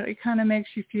 it kind of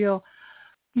makes you feel,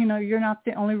 you're not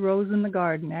the only rose in the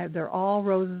garden. They're all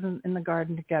roses in the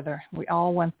garden together. We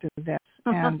all went through this,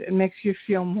 and it makes you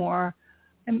feel more,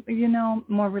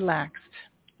 more relaxed.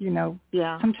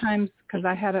 Sometimes, because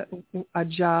I had a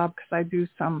job, because I do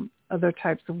some other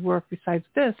types of work besides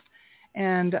this,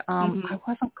 and I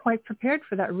wasn't quite prepared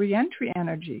for that reentry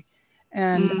energy.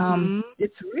 And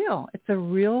it's real. It's a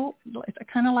real, I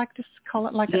kind of like to call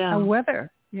it like a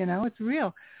weather, it's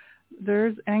real.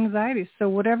 There's anxiety. So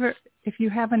whatever, if you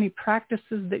have any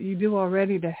practices that you do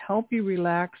already to help you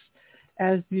relax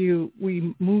as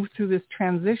we move through this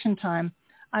transition time,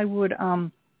 I would, I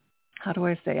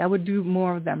would do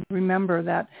more of them. Remember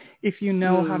that if you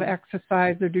know how to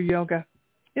exercise or do yoga,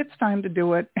 it's time to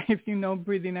do it. If you know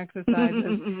breathing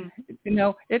exercises,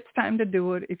 it's time to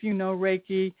do it. If you know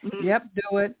Reiki,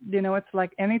 do it. It's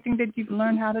like anything that you've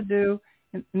learned how to do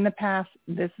in the past,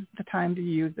 this is the time to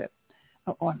use it.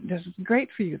 Oh, this is great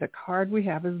for you. The card we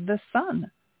have is the Sun.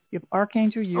 You have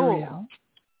Archangel Uriel.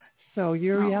 So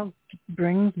Uriel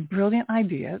brings brilliant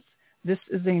ideas. This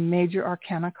is a major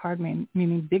arcana card,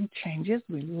 meaning big changes.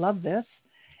 We love this.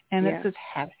 And it says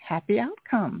happy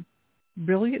outcome.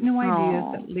 Brilliant new ideas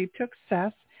that lead to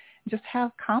success. Just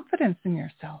have confidence in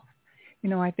yourself.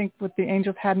 I think what the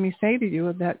angels had me say to you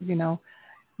is that,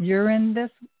 you're in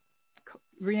this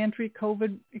reentry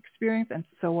COVID experience and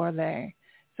so are they.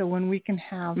 So when we can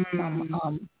have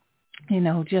some,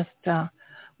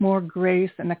 more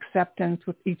grace and acceptance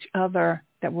with each other,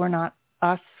 that we're not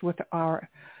us with our,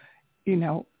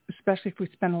 especially if we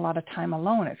spend a lot of time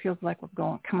alone, it feels like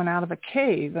we're coming out of a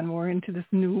cave and we're into this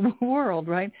new world,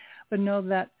 right? But know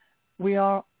that we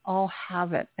all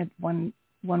have it in one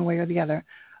way or the other.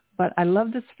 But I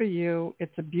love this for you.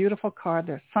 It's a beautiful card.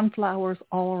 There's sunflowers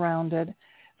all around it.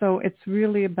 So it's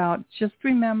really about just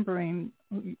remembering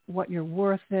what your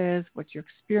worth is, what your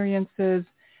experience is.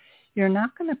 You're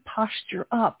not going to posture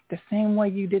up the same way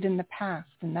you did in the past.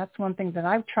 And that's one thing that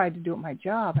I've tried to do at my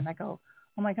job. And I go,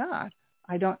 oh my God,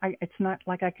 it's not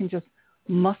like I can just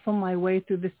muscle my way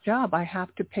through this job. I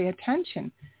have to pay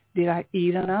attention. Did I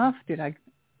eat enough? Did I,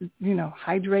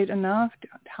 hydrate enough?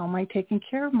 How am I taking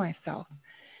care of myself?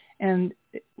 And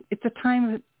it's a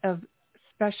time of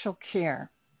special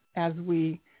care as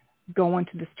we go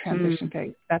into this transition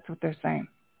phase. That's what they're saying.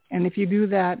 And if you do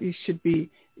that, you should be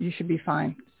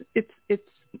fine. It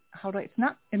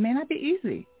may not be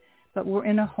easy, but we're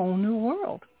in a whole new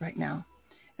world right now.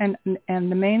 And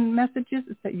the main message is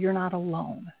that you're not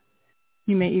alone.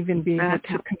 You may even be able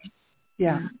to,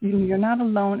 you're not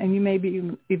alone, and you may be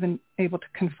even able to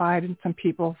confide in some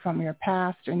people from your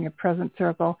past and your present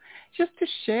circle, just to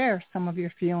share some of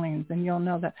your feelings, and you'll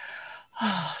know that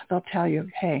they'll tell you,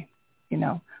 hey,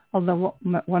 although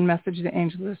one message the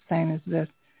angel is saying is this: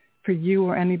 for you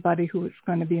or anybody who is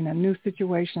going to be in a new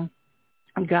situation,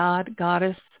 God,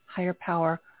 Goddess, higher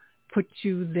power, put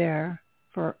you there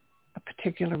for a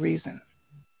particular reason.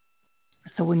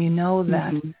 So when you know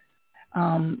that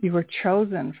you were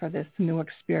chosen for this new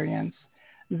experience,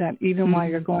 that even while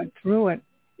you're going through it,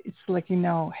 it's like,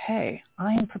 hey,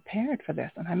 I am prepared for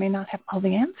this. And I may not have all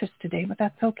the answers today, but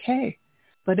that's okay.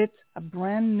 But it's a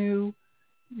brand new,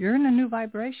 you're in a new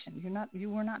vibration. You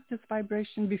were not this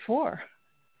vibration before.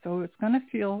 So it's going to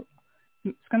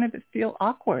feel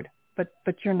awkward,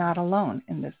 but you're not alone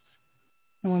in this.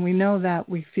 And when we know that,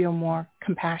 we feel more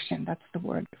compassion. That's the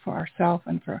word for ourselves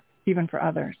and even for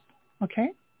others. Okay?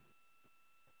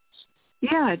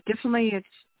 Yeah, definitely. It's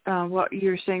what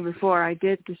you were saying before. I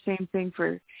did the same thing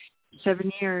for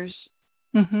 7 years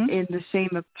in the same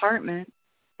apartment,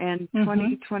 and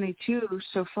 2022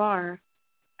 so far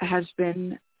has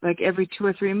been like every 2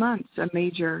 or 3 months a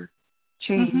major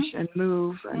change and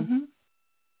move,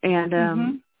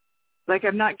 and like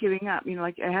I'm not giving up.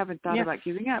 Like I haven't thought about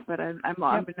giving up, but I'm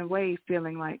in a way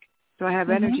feeling like, do I have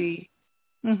energy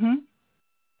to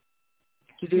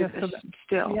do this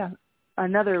still? Yeah.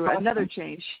 Another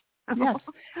change. Yes.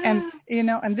 And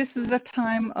and this is a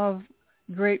time of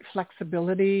great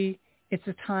flexibility. It's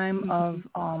a time of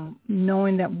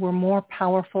knowing that we're more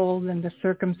powerful than the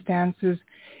circumstances.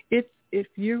 If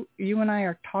you and I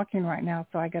are talking right now,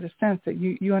 so I get a sense that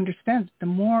you understand. The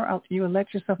more you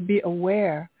let yourself be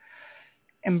aware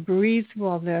and breathe through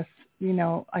all this,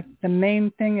 the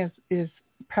main thing is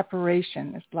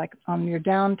preparation. It's like on your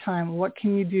downtime, what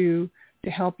can you do to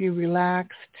help you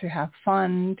relax, to have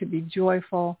fun, to be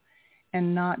joyful,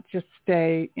 and not just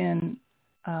stay in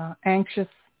anxious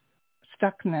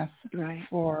stuckness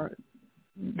for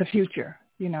the future.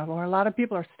 Or a lot of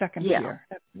people are stuck in fear.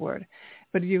 That's the word.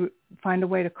 But you find a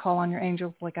way to call on your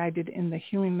angels like I did in the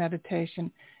healing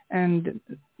meditation and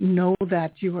know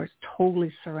that you are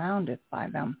totally surrounded by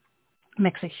them. It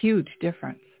makes a huge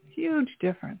difference.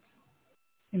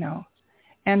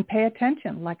 And pay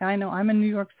attention. Like I know I'm in New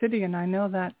York City, and I know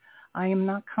that I am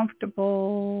not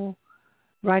comfortable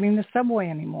riding the subway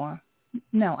anymore.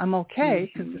 No, I'm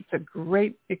okay because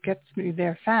it gets me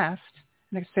there fast,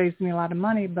 and it saves me a lot of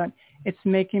money, but it's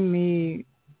making me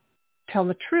tell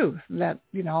the truth that,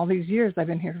 all these years, I've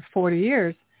been here for 40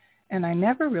 years, and I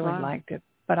never really liked it,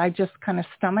 but I just kind of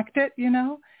stomached it,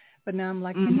 But now I'm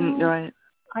like, right.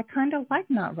 I kind of like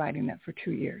not writing it for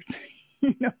 2 years,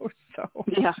 so.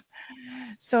 Yeah.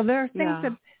 So there are things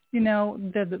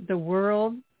that, the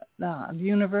world, the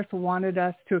universe wanted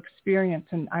us to experience,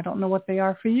 and I don't know what they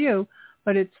are for you,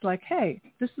 but it's like, hey,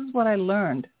 this is what I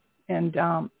learned, and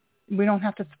we don't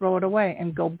have to throw it away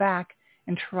and go back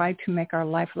and try to make our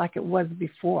life like it was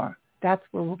before. That's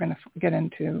where we're going to get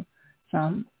into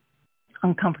some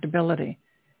uncomfortability,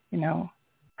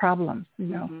 problems.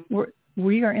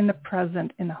 We are in the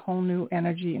present in a whole new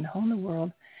energy, in a whole new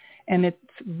world, and it's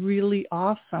really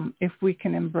awesome if we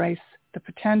can embrace the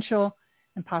potential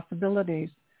and possibilities.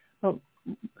 But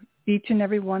each and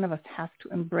every one of us has to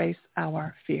embrace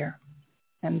our fear,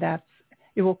 and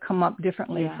it will come up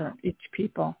differently for each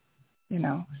people,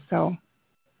 So,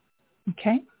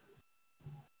 okay.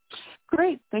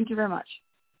 Great. Thank you very much.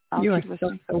 You are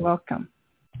so welcome.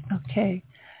 Okay.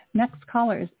 Next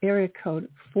caller is area code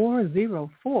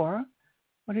 404.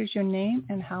 What is your name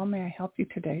and how may I help you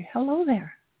today? Hello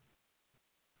there.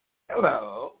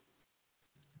 Hello.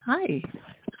 Hi.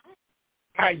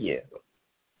 How are you?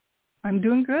 I'm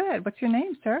doing good. What's your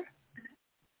name, sir?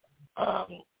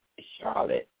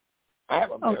 Charlotte. I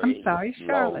have a I'm sorry,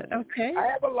 Charlotte. Okay. I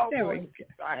have a low voice.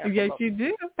 Yes, you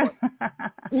do.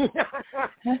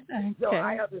 So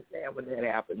I understand when that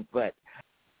happens, but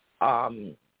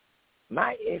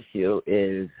my issue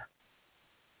is,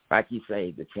 like you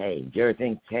say, the change.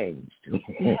 Everything changed.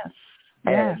 Yes.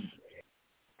 Yes.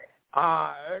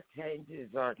 Earth changes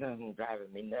are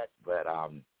driving me nuts, but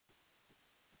I'm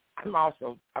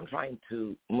trying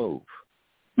to move.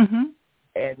 Mm-hmm.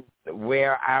 And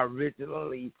where I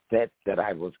originally said that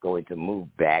I was going to move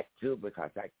back to,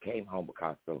 because I came home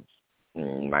because of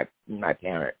my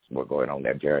parents were going on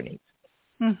their journeys.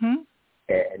 Mm-hmm.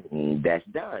 And that's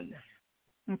done.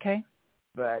 Okay.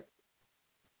 But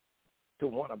to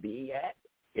want to be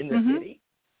in the city,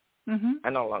 I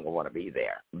no longer want to be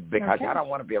there because I don't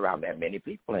want to be around that many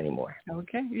people anymore.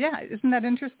 Okay. Yeah. Isn't that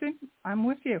interesting? I'm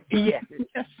with you. Yes.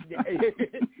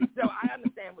 So I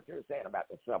understand what you're saying about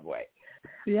the subway.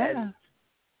 Yeah.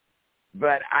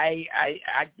 But I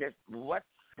just, what's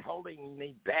holding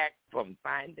me back from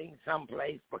finding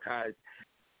someplace, because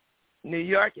New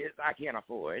York I can't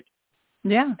afford.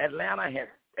 Yeah. Atlanta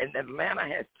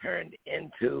has turned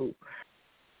into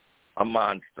a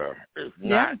monster. It's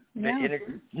not, the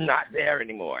energy's not there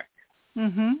anymore.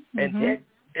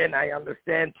 And I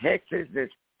understand Texas is,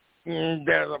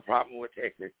 there's a problem with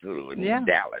Texas too, and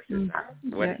Dallas is not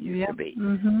what it used to be.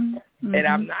 And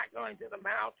I'm not going to the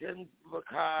mountains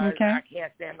because I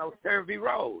can't stand those curvy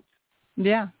roads.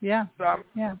 Yeah. So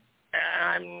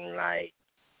I'm like,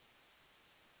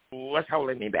 what's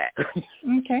holding me back?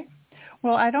 Okay.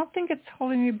 Well, I don't think it's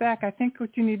holding you back. I think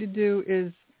what you need to do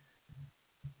is,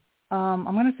 I'm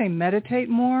going to say meditate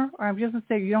more, or I'm just going to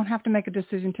say you don't have to make a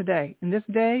decision today. In this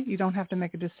day, you don't have to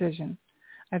make a decision.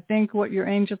 I think what your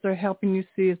angels are helping you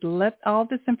see is let all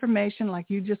this information, like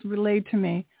you just relayed to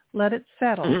me, let it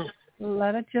settle.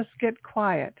 Let it just get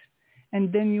quiet,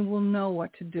 and then you will know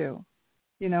what to do,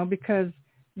 because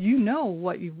you know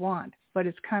what you want, but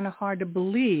it's kind of hard to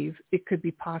believe it could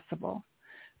be possible.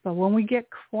 But when we get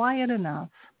quiet enough,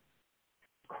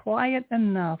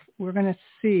 we're going to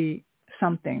see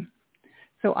something.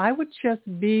 So I would just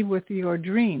be with your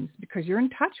dreams, because you're in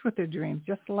touch with your dreams,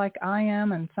 just like I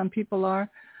am and some people are.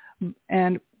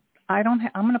 And I'm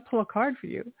going to pull a card for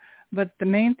you. But the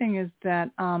main thing is that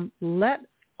let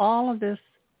all of this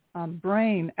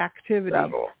brain activity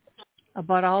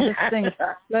about all these things,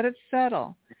 let it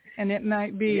settle. And it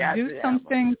might be do some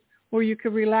things where you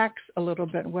could relax a little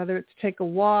bit, whether it's take a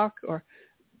walk or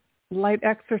light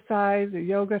exercise or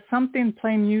yoga, something,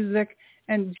 play music,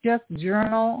 and just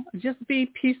journal. Just be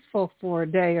peaceful for a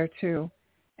day or two,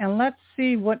 and let's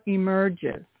see what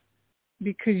emerges.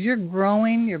 Because you're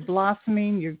growing, you're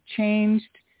blossoming, you've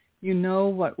changed. You know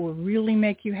what will really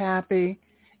make you happy,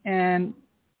 and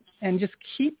just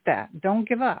keep that. Don't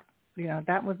give up.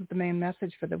 That was the main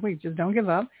message for the week. Just don't give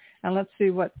up, and let's see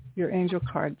what your angel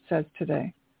card says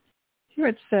today. Here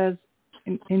it says,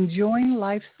 enjoying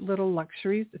life's little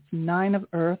luxuries. It's 9 of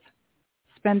Earth.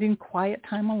 Spending quiet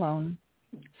time alone.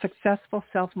 Successful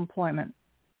self-employment.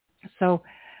 So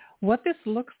what this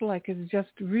looks like is just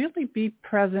really be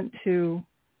present to,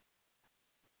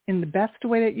 in the best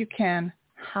way that you can,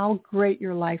 how great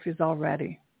your life is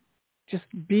already. Just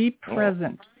be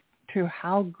present to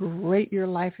how great your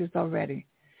life is already.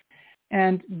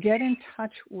 And get in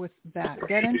touch with that.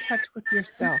 Get in touch with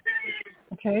yourself.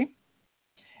 Okay?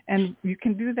 And you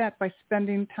can do that by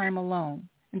spending time alone.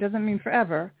 It doesn't mean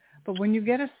forever, but when you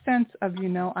get a sense of,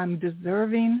 I'm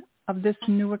deserving of this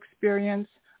new experience,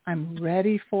 I'm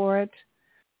ready for it,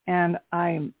 and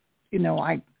I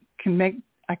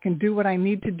can do what I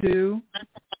need to do,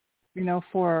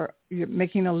 for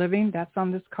making a living. That's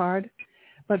on this card.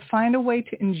 But find a way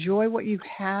to enjoy what you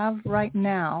have right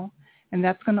now, and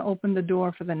that's going to open the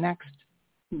door for the next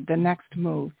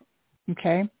move,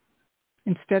 okay?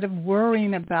 Instead of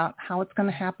worrying about how it's going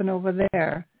to happen over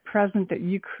there, present that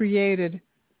you created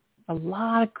a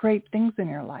lot of great things in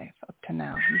your life up to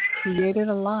now. You've created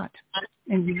a lot,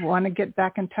 and you want to get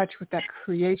back in touch with that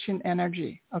creation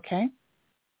energy, okay?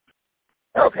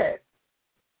 Okay.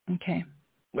 Okay.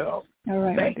 Well, all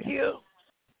right, thank you.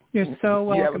 You're so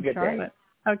welcome, you have a good Charlotte. Day.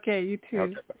 Okay, you too.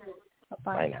 Okay.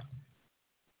 Bye-bye. Bye now.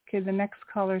 Okay, the next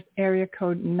caller is area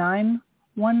code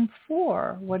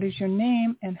 914. What is your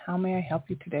name, and how may I help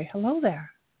you today? Hello there.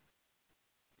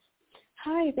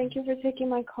 Hi, thank you for taking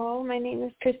my call. My name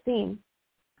is Christine.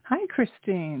 Hi,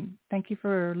 Christine. Thank you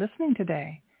for listening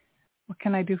today. What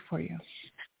can I do for you?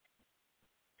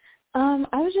 I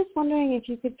was just wondering if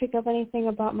you could pick up anything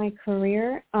about my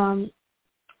career. Okay.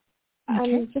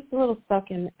 I'm just a little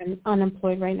stuck and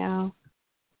unemployed right now.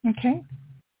 Okay.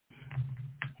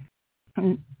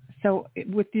 So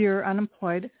with your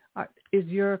unemployed, is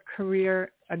your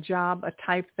career a job, a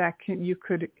type that you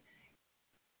could,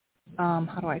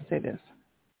 how do I say this?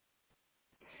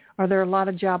 Are there a lot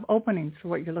of job openings for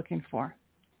what you're looking for?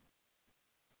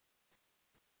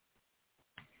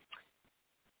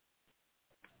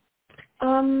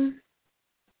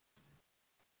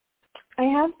 I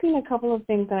have seen a couple of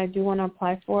things that I do want to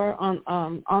apply for on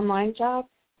online jobs.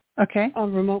 Okay.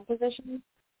 Remote positions.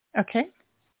 Okay.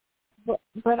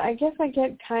 But I guess I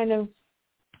get kind of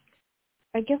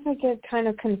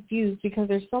confused because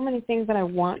there's so many things that I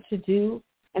want to do,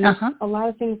 and there's a lot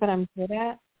of things that I'm good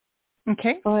at.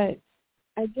 Okay. But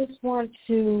I just want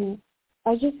to.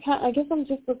 I guess I'm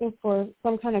just looking for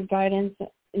some kind of guidance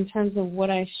in terms of what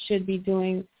I should be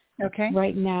doing. Okay.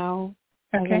 Right now.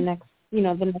 Okay. The next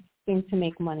thing to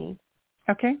make money.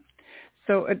 Okay.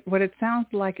 So what it sounds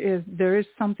like is there is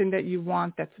something that you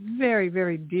want that's very,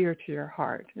 very dear to your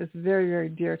heart. It's very, very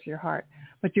dear to your heart.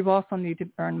 But you also need to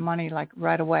earn money like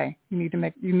right away. You need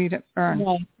to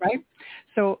earn, right?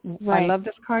 So I love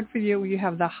this card for you. You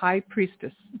have the High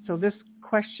Priestess. So this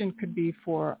question could be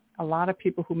for a lot of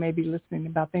people who may be listening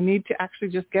about they need to actually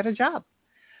just get a job.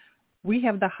 We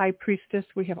have the High Priestess.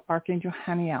 We have Archangel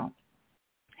Haniel.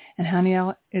 And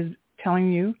Haniel is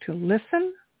telling you to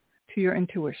listen to your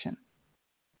intuition.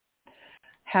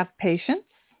 Have patience.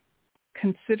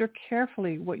 Consider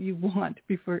carefully what you want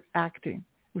before acting,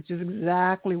 which is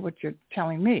exactly what you're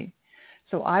telling me.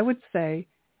 So I would say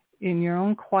in your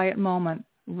own quiet moment,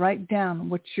 write down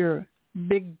what your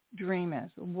big dream is.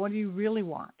 What do you really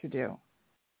want to do?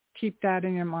 Keep that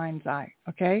in your mind's eye,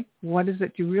 okay? What is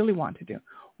it you really want to do?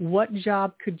 What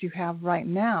job could you have right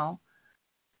now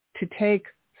to take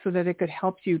so that it could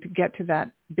help you to get to that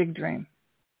big dream?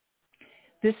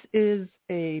 This is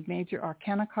a major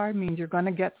arcana card, means you're going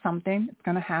to get something. It's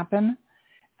going to happen.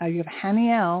 You have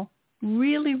Haniel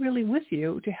really, really with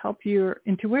you to help your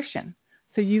intuition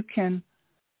so you can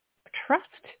trust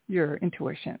your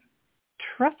intuition.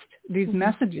 Trust these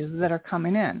messages that are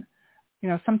coming in.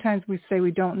 Sometimes we say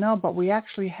we don't know, but we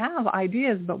actually have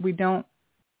ideas, but we don't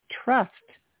trust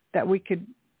that we could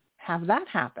have that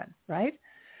happen, right?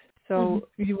 So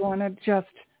you want to just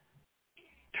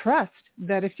trust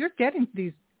that if you're getting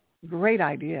these great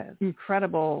ideas,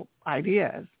 incredible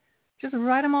ideas, just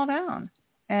write them all down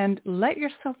and let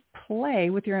yourself play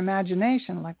with your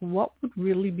imagination. Like, what would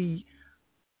really be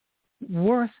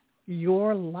worth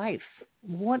your life?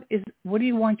 What do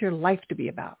you want your life to be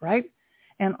about, right?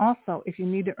 And also, if you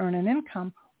need to earn an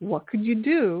income, what could you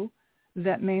do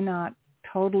that may not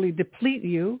totally deplete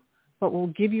you, but will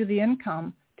give you the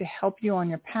income to help you on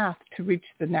your path to reach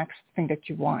the next thing that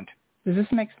you want? Does this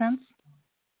make sense?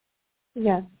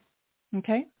 Yes.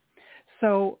 Okay.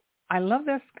 So I love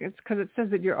this because it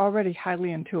says that you're already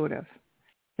highly intuitive.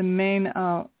 The main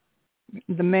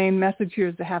message here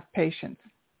is to have patience.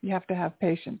 You have to have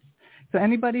patience. So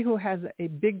anybody who has a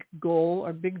big goal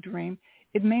or big dream,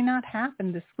 it may not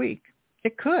happen this week.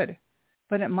 It could,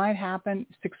 but it might happen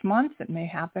 6 months. It may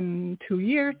happen 2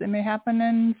 years. It may happen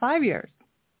in 5 years.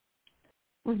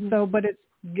 So, but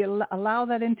allow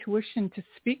that intuition to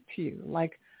speak to you.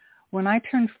 Like when I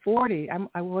turned 40,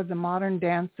 I was a modern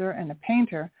dancer and a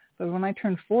painter, but when I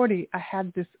turned 40, I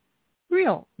had this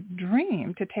real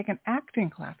dream to take an acting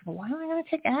class. Well, why am I going to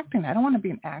take acting? I don't want to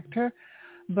be an actor.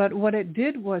 But what it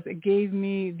did was it gave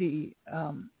me the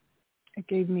It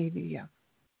gave me the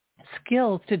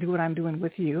skills to do what I'm doing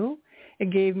with you. It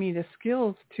gave me the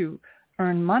skills to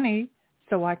earn money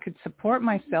so I could support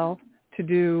myself to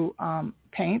do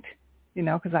paint,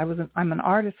 because I'm an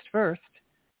artist first.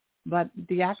 But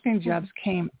the acting jobs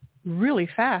came really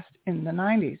fast in the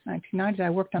 1990s. I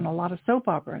worked on a lot of soap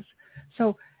operas.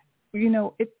 So,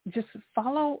 it just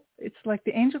it's like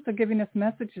the angels are giving us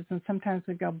messages, and sometimes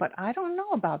we go, but I don't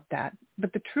know about that.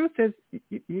 But the truth is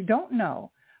you don't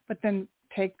know. But then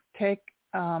take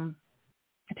an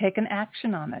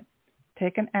action on it.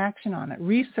 Take an action on it.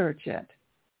 Research it.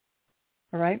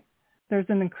 All right? There's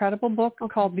an incredible book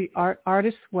called The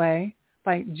Artist's Way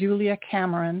by Julia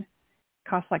Cameron. It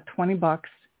costs like $20.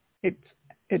 It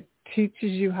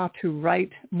teaches you how to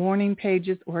write morning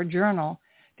pages or a journal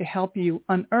to help you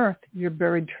unearth your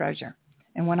buried treasure.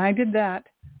 And when I did that,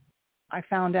 I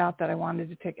found out that I wanted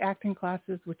to take acting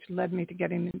classes, which led me to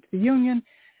getting into the union,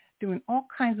 doing all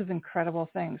kinds of incredible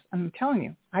things. I'm telling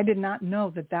you, I did not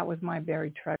know that that was my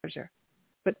buried treasure.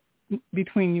 But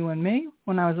between you and me,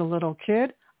 when I was a little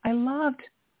kid, I loved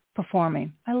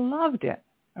performing. I loved it,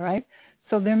 all right?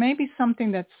 So there may be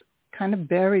something that's kind of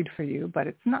buried for you, but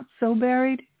it's not so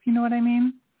buried, if you know what I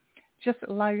mean. Just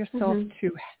allow yourself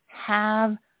to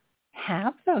have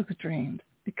those dreams,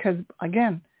 because,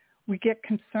 again, we get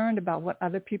concerned about what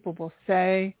other people will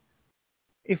say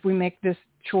if we make this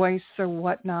choice or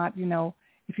whatnot.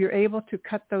 If you're able to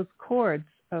cut those cords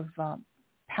of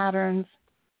patterns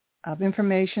of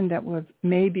information that was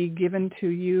maybe given to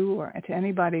you or to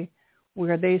anybody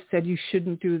where they said you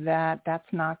shouldn't do that, that's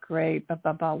not great, blah,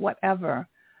 blah, blah, whatever.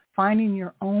 Finding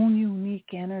your own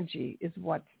unique energy is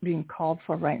what's being called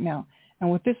for right now.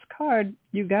 And with this card,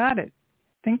 you got it.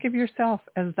 Think of yourself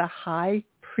as the high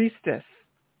priestess.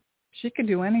 She could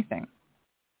do anything.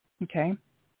 Okay?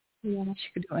 Yeah.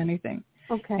 She could do anything.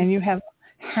 Okay. And you have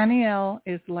Haniel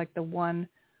is like the one,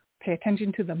 pay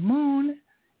attention to the moon,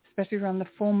 especially around the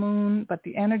full moon, but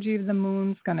the energy of the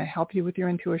moon is going to help you with your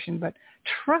intuition. But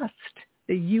trust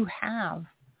that you have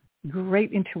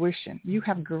great intuition. You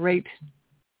have great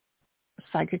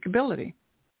psychic ability.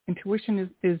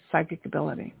 Intuition is psychic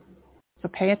ability. So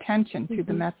pay attention to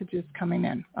the messages coming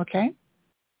in, okay?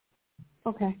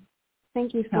 Okay.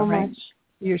 Thank you so much.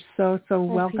 You're so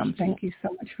welcome. Thank you so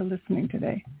much for listening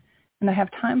today. And I have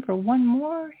time for one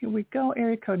more. Here we go.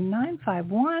 Area code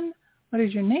 951. What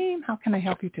is your name? How can I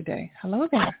help you today? Hello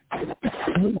there.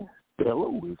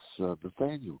 Hello, it's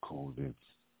Nathaniel calling in.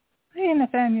 Hey,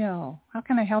 Nathaniel. How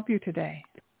can I help you today?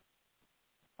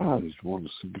 I just wanted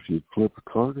to see if you'd flip a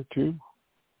card or two.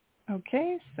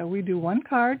 Okay, so we do one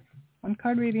card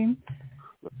reading.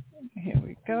 Here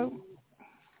we go.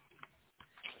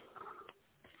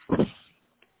 Okie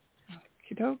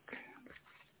doke.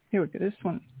 Here we go. This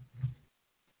one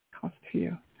costs to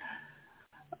you.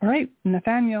 All right,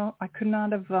 Nathaniel, I could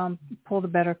not have pulled a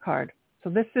better card. So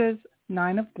this is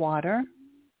Nine of Water,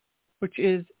 which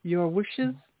is your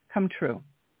wishes come true.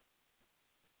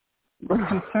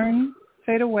 Concern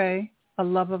fade away, a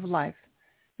love of life.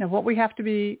 Now, what we have to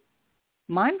be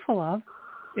mindful of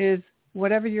is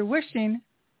whatever you're wishing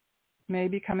may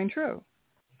be coming true.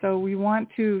 So we want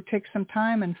to take some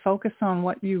time and focus on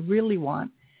what you really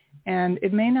want. And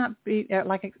it may not be,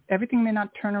 like everything may not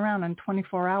turn around in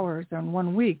 24 hours or in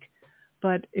 1 week.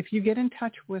 But if you get in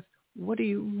touch with what do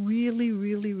you really,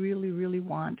 really, really, really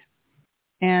want,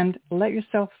 and let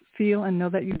yourself feel and know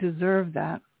that you deserve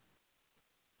that,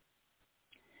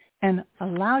 and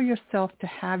allow yourself to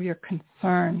have your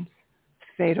concerns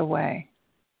fade away.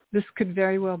 This could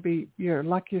very well be your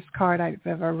luckiest card I've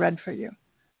ever read for you.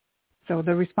 So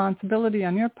the responsibility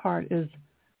on your part is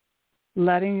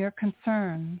letting your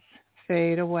concerns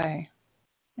fade away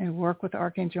and work with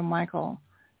Archangel Michael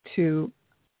to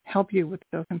help you with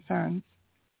those concerns.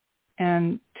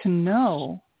 And to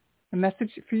know, the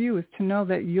message for you is to know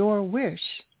that your wish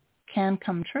can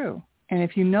come true. And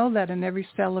if you know that in every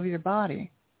cell of your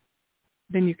body,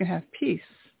 then you can have peace.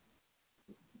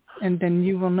 And then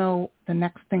you will know the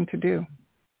next thing to do.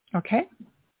 Okay?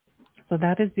 So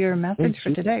that is your message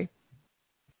for today.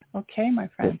 Okay, my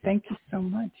friend. Thank you so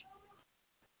much.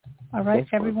 All right,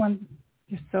 everyone.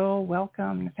 You're so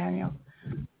welcome, Nathaniel.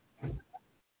 All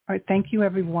right, thank you,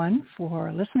 everyone,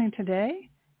 for listening today.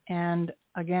 And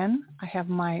again, I have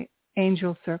my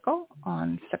Angel Circle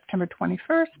on September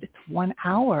 21st. It's 1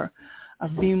 hour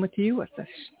of being with you. It's a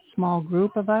small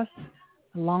group of us,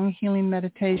 a long healing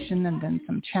meditation, and then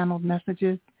some channeled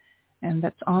messages. And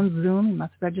that's on Zoom. You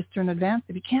must register in advance.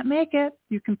 If you can't make it,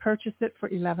 you can purchase it for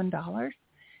 $11.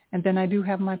 And then I do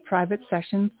have my private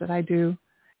sessions that I do.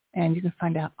 And you can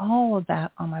find out all of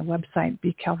that on my website,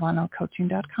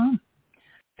 bcalvanocoaching.com.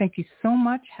 Thank you so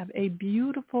much. Have a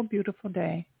beautiful, beautiful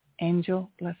day. Angel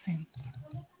blessings.